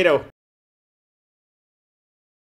 Horny tornado.